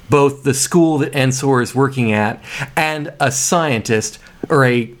both the school that Ensor is working at and a scientist or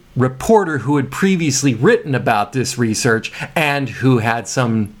a reporter who had previously written about this research and who had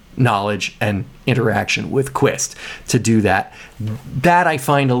some knowledge and interaction with Quist to do that. That I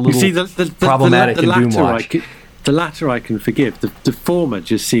find a little problematic in Doomwatch. The latter I can forgive. The former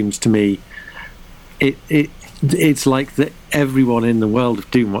just seems to me... It's like that everyone in the world of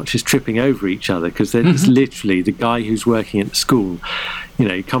Doomwatch is tripping over each other, because it's literally the guy who's working at the school.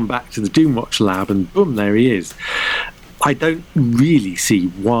 You come back to the Doomwatch lab and boom, there he is. I don't really see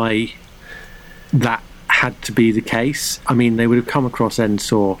why that had to be the case. I mean, they would have come across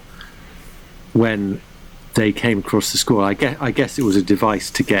Ensor when they came across the school. I guess it was a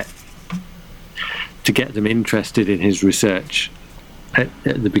device to get them interested in his research at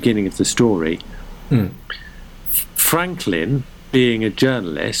the beginning of the story. Franklin, being a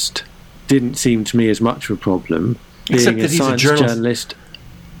journalist, didn't seem to me as much of a problem. Except being that he's a journalist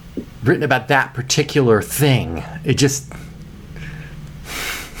written about that particular thing. It just...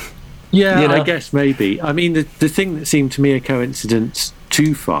 Yeah, I guess maybe. I mean, the thing that seemed to me a coincidence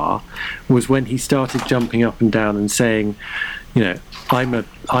too far was when he started jumping up and down and saying, I'm a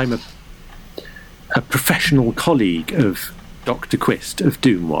professional colleague of Dr. Quist of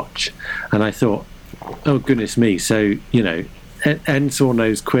Doomwatch. And I thought, oh, goodness me, so, Ensor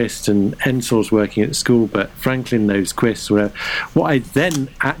knows Quist and Ensor's working at the school, but Franklin knows Quist. What I then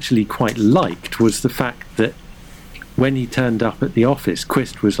actually quite liked was the fact that when he turned up at the office,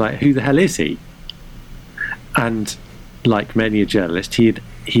 Quist was like, who the hell is he? And like many a journalist, he'd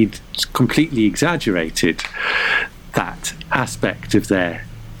completely exaggerated that aspect of their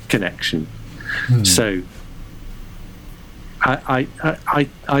connection. So I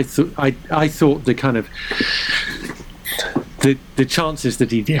thought the kind of the chances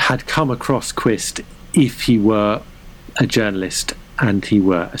that he had come across Quist if he were a journalist and he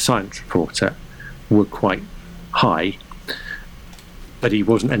were a science reporter were quite high, but he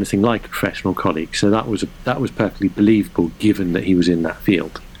wasn't anything like a professional colleague, so that was perfectly believable given that he was in that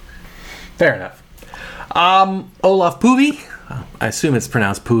field. Fair enough. Olaf Povey, I assume it's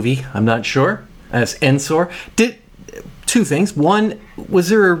pronounced Povey, I'm not sure, as Ensor. Two things. One, was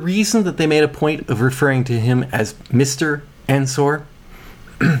there a reason that they made a point of referring to him as Mr. Ensor?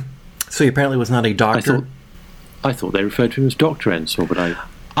 So he apparently was not a doctor? I thought they referred to him as Dr. Ensor, but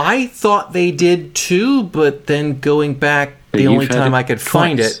I thought they did too, but then going back, the only time I could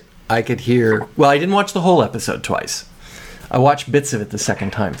find it, I could hear... Well, I didn't watch the whole episode twice. I watched bits of it the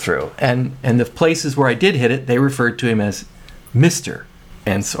second time through. And the places where I did hit it, they referred to him as Mr.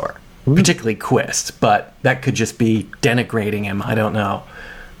 Ensor. Particularly Quist, but that could just be denigrating him. I don't know.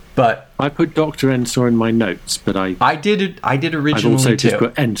 But I put Dr. Ensor in my notes, but I did originally I've also too. just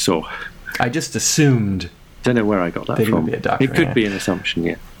put Ensor. I just assumed... Don't know where I got that from. He would be a doctor, it could be an assumption,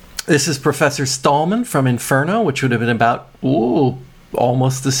 yeah. This is Professor Stallman from Inferno, which would have been about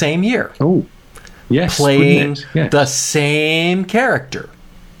almost the same year. Oh, yes. Playing Yes. the same character.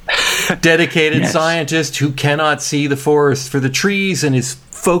 Dedicated Yes. scientist who cannot see the forest for the trees and is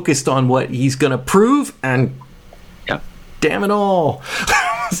focused on what he's going to prove, and Yep. damn it all.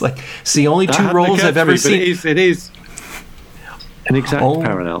 It's like, it's the only That two hadn't roles occurred I've to ever me, but seen. It is an exact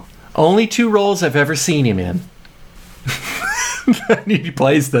parallel. Only two roles I've ever seen him in. He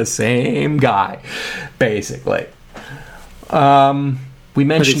plays the same guy, basically. We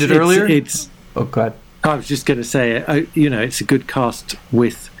mentioned it earlier. Oh, God. I was just going to say, it's a good cast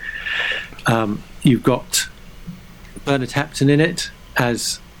with. You've got Bernard Hepton in it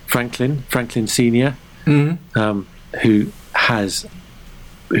as Franklin Senior, who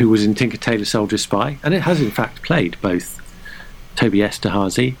was in Tinker Tailor Soldier Spy, and it has in fact played both Toby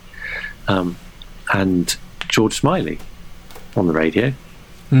Esterhazy and George Smiley on the radio,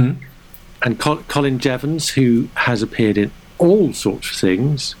 and Colin Jevons, who has appeared in all sorts of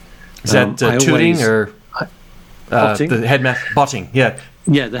things. Is that Tooting or Botting? the headmaster? Botting, yeah.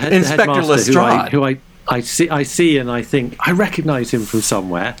 Yeah, the Inspector headmaster Lestrade. who I see and I think I recognise him from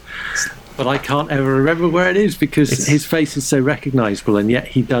somewhere, but I can't ever remember where it is because his face is so recognisable, and yet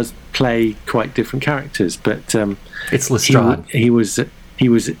he does play quite different characters. But It's Lestrade. he was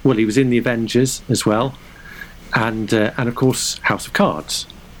in the Avengers as well, and of course House of Cards,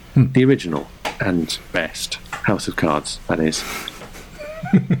 the original and best House of Cards, that is.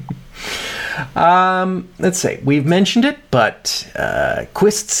 Let's see. We've mentioned it, but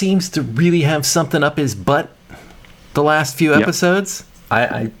Quist seems to really have something up his butt the last few episodes.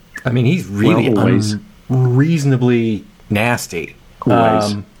 I mean, he's really unreasonably nasty.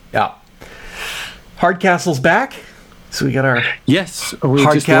 Always. Yeah. Hardcastle's back. So we got our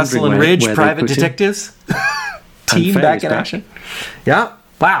Hardcastle and Ridge private detectives team back in action. Yeah.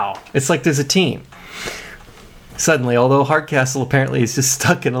 Wow. It's like there's a team. Suddenly, although Hardcastle apparently is just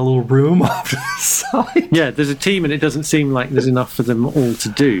stuck in a little room off to the side. Yeah, there's a team, and it doesn't seem like there's enough for them all to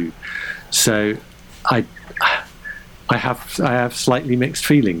do. So, I have slightly mixed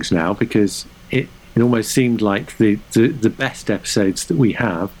feelings now because it almost seemed like the best episodes that we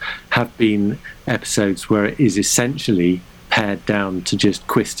have been episodes where it is essentially pared down to just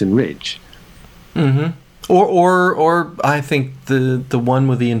Quist and Ridge. Mm-hmm. Or I think the one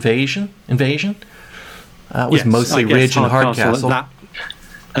with the invasion. Was mostly Ridge and Hardcastle.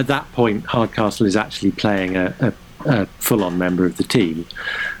 At that point, Hardcastle is actually playing a full-on member of the team.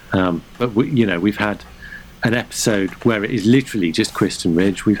 But we've had an episode where it is literally just Quist and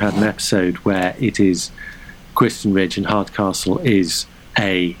Ridge. We've had an episode where it is Quist and Ridge, and Hardcastle he's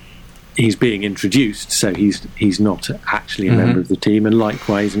being introduced, so he's not actually a member of the team. And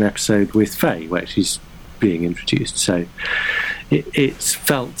likewise, an episode with Faye where she's being introduced. So it's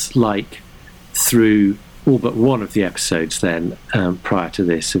felt like through all but one of the episodes then prior to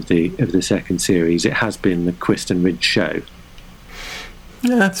this of the second series, it has been the Quist and Ridge show.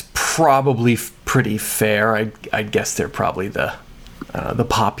 Yeah, that's probably pretty fair. I guess they're probably the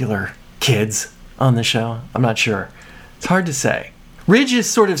popular kids on the show. I'm not sure. It's hard to say. Ridge is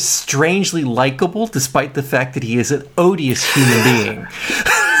sort of strangely likable despite the fact that he is an odious human being.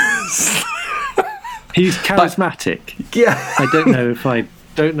 He's charismatic. Yeah. I don't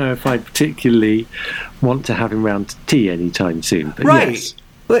know if I particularly want to have him round to tea anytime soon. But right. Yes.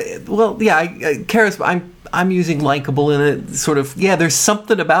 Well, yeah, charisma. I'm using likable in a sort of, yeah, there's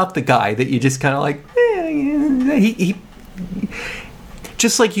something about the guy that you just kind of like, he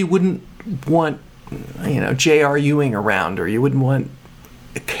just like you wouldn't want, J.R. Ewing around, or you wouldn't want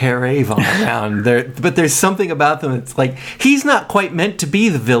Care Avon around there, but there's something about them that's like, he's not quite meant to be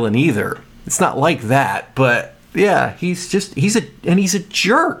the villain either. It's not like that, but yeah, he's a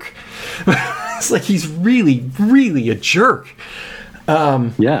jerk. It's like he's really, really a jerk.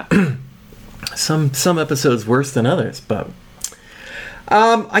 Yeah. Some episodes worse than others, but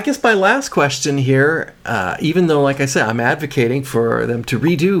I guess my last question here, even though, like I said, I'm advocating for them to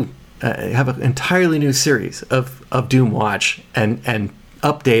redo, have an entirely new series of Doom Watch and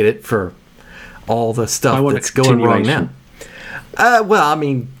update it for all the stuff that's going wrong now. Well, I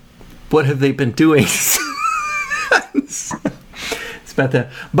mean, what have they been doing? It's about that.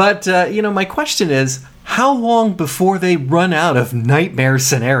 But my question is, how long before they run out of nightmare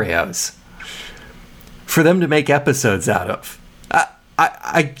scenarios for them to make episodes out of?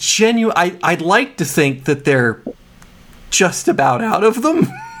 I'd like to think that they're just about out of them.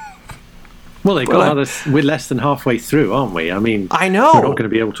 Well, we're less than halfway through, aren't we? I mean, I know we're not going to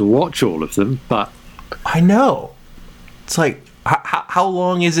be able to watch all of them, but I know it's like how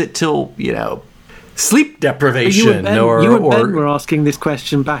long is it till sleep deprivation? You and Ben were asking this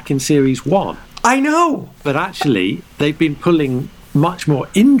question back in series 1. I know, but actually they've been pulling much more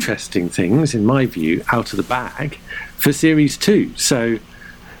interesting things, in my view, out of the bag for Series 2. So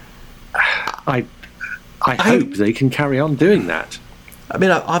I hope they can carry on doing that. I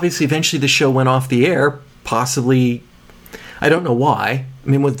mean, obviously, eventually the show went off the air, possibly. I don't know why. I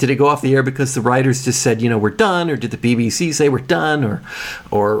mean, did it go off the air because the writers just said, we're done, or did the BBC say we're done,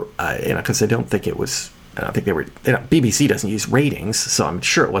 or because I don't think it was. I don't think they were. BBC doesn't use ratings, so I'm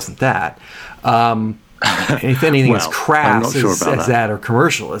sure it wasn't that. If anything, it's crass as that, or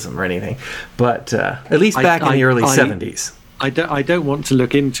commercialism or anything. But at least back in the early 70s. I don't want to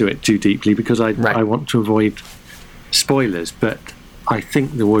look into it too deeply because I want to avoid spoilers. But I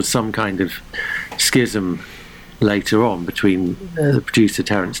think there was some kind of schism later on between the producer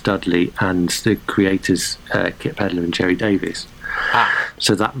Terence Dudley and the creators Kit Pedler and Jerry Davies.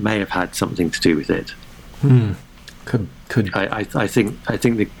 So that may have had something to do with it. Could I think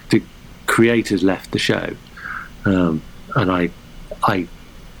the creators left the show, and I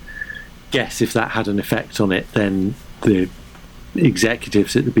guess if that had an effect on it, then the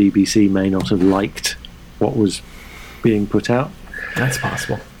executives at the BBC may not have liked what was being put out. That's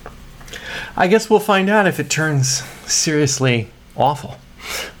possible. I guess we'll find out if it turns seriously awful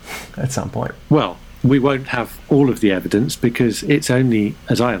at some point. Well, we won't have all of the evidence because it's only,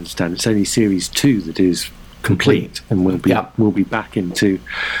 as I understand, it's only Series 2 that is complete, and we'll be back into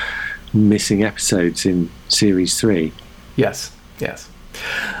missing episodes in Series 3. Yes.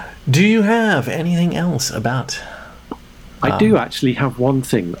 Do you have anything else about... I do actually have one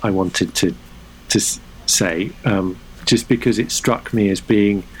thing I wanted to say, just because it struck me as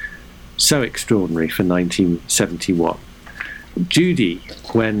being so extraordinary for 1971. Judy,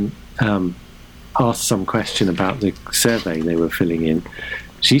 when asked some question about the survey they were filling in,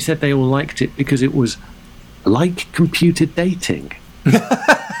 she said they all liked it because it was like computer dating.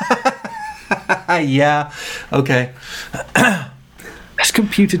 Yeah, okay. Has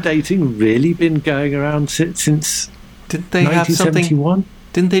computer dating really been going around since didn't they 1971? Have something?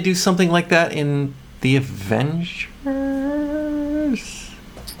 Didn't they do something like that in the Avengers?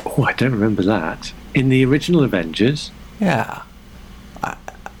 Oh, I don't remember that. In the original Avengers? Yeah.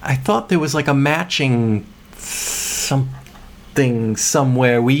 I thought there was like a matching something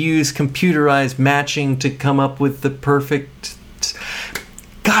somewhere. We use computerized matching to come up with the perfect...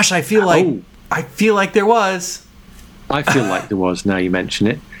 Gosh, I feel like there was. I feel like there was, now you mention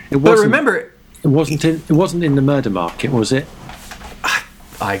it. But remember... It wasn't in the Murder Market, was it?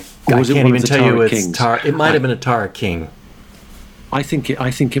 I can't even tell you it's Tara. It might have been a Tara King. I think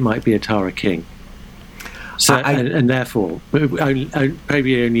it might be a Tara King. So and therefore,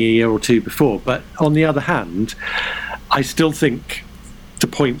 maybe only a year or two before. But on the other hand, I still think the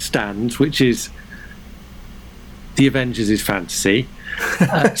point stands, which is the Avengers is fantasy.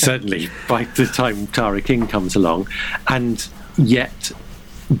 Certainly, by the time Tara King comes along, and yet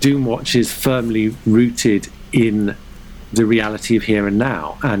Doomwatch is firmly rooted in the reality of here and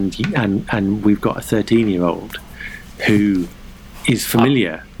now, and we've got a 13-year-old who is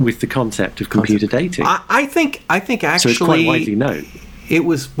familiar with the concept of computer dating. I think actually, so it's quite widely known. It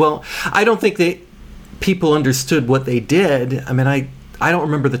was, I don't think that people understood what they did. I mean, I don't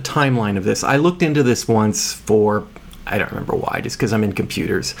remember the timeline of this. I looked into this once for, I don't remember why, just because I'm in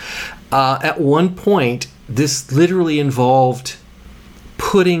computers. At one point, this literally involved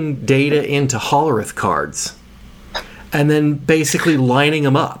putting data into Hollerith cards and then basically lining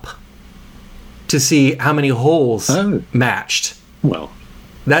them up to see how many holes matched. Well,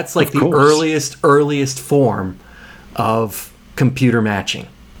 that's like the earliest form of computer matching,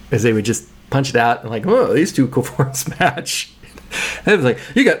 as they would just punch it out and like, oh, these two forms match. And it was like,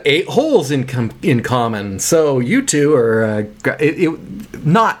 you got 8 holes in common, so you two are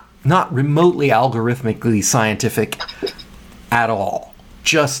not remotely algorithmically scientific at all.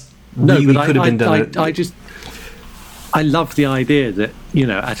 Just really could have been done. I love the idea that,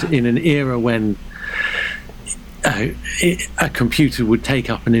 in an era when a computer would take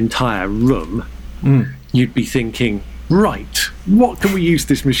up an entire room, you'd be thinking, right, what can we use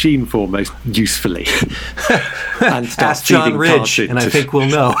this machine for most usefully? And start Ask John Ridge, and I think we'll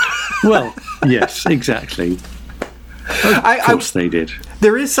know. Well, yes, exactly. Of course they did.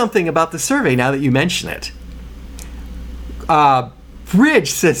 There is something about the survey, now that you mention it.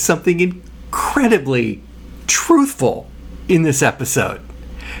 Ridge says something incredibly truthful in this episode.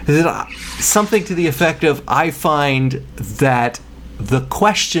 Something to the effect of, I find that the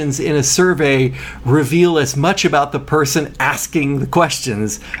questions in a survey reveal as much about the person asking the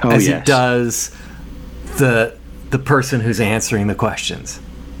questions as it does the person who's answering the questions.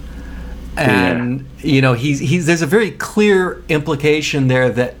 And he's there's a very clear implication there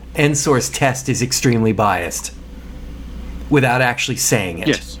that NSource Test is extremely biased. without actually saying it.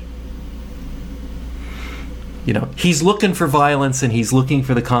 Yes. You know, he's looking for violence and he's looking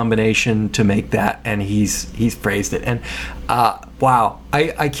for the combination to make that, and he's phrased it. And wow,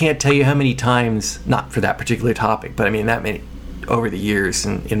 I can't tell you how many times, not for that particular topic, but I mean that many over the years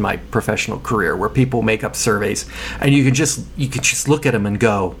in my professional career, where people make up surveys and you can just look at them and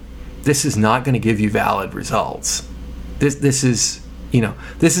go, this is not going to give you valid results. This is, you know,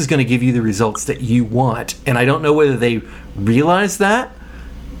 this is going to give you the results that you want. And I don't know whether they realize that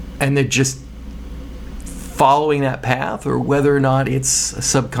and they're just following that path, or whether or not it's a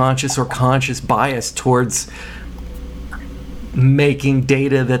subconscious or conscious bias towards making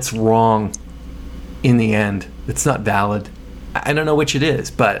data that's wrong in the end. It's not valid. I don't know which it is,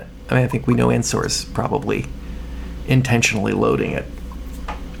 but I mean, I think we know NSOUR's probably intentionally loading it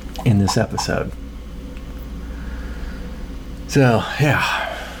in this episode. So,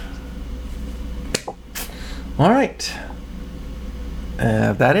 yeah. All right.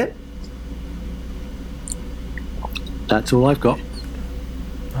 That it? That's all I've got.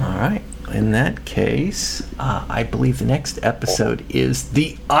 All right. In that case, I believe the next episode is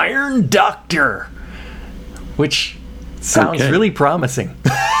The Iron Doctor, which sounds really promising.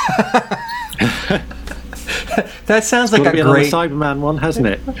 That sounds like a great Cyberman one, hasn't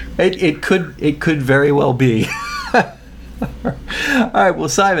it? It could very well be. All right. Well,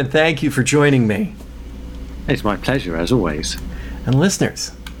 Simon, thank you for joining me. It's my pleasure, as always. And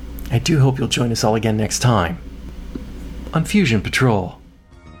listeners, I do hope you'll join us all again next time on Fusion Patrol.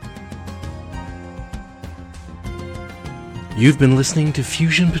 You've been listening to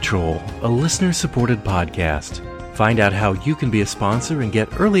Fusion Patrol, a listener-supported podcast. Find out how you can be a sponsor and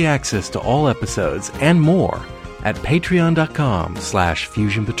get early access to all episodes and more at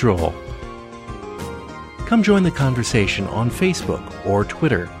patreon.com/Fusion Patrol. Come join the conversation on Facebook or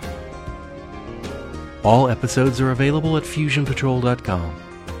Twitter. All episodes are available at FusionPatrol.com.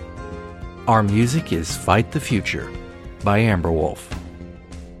 Our music is Fight the Future by Amberwolf.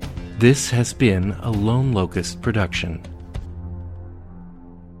 This has been a Lone Locust production.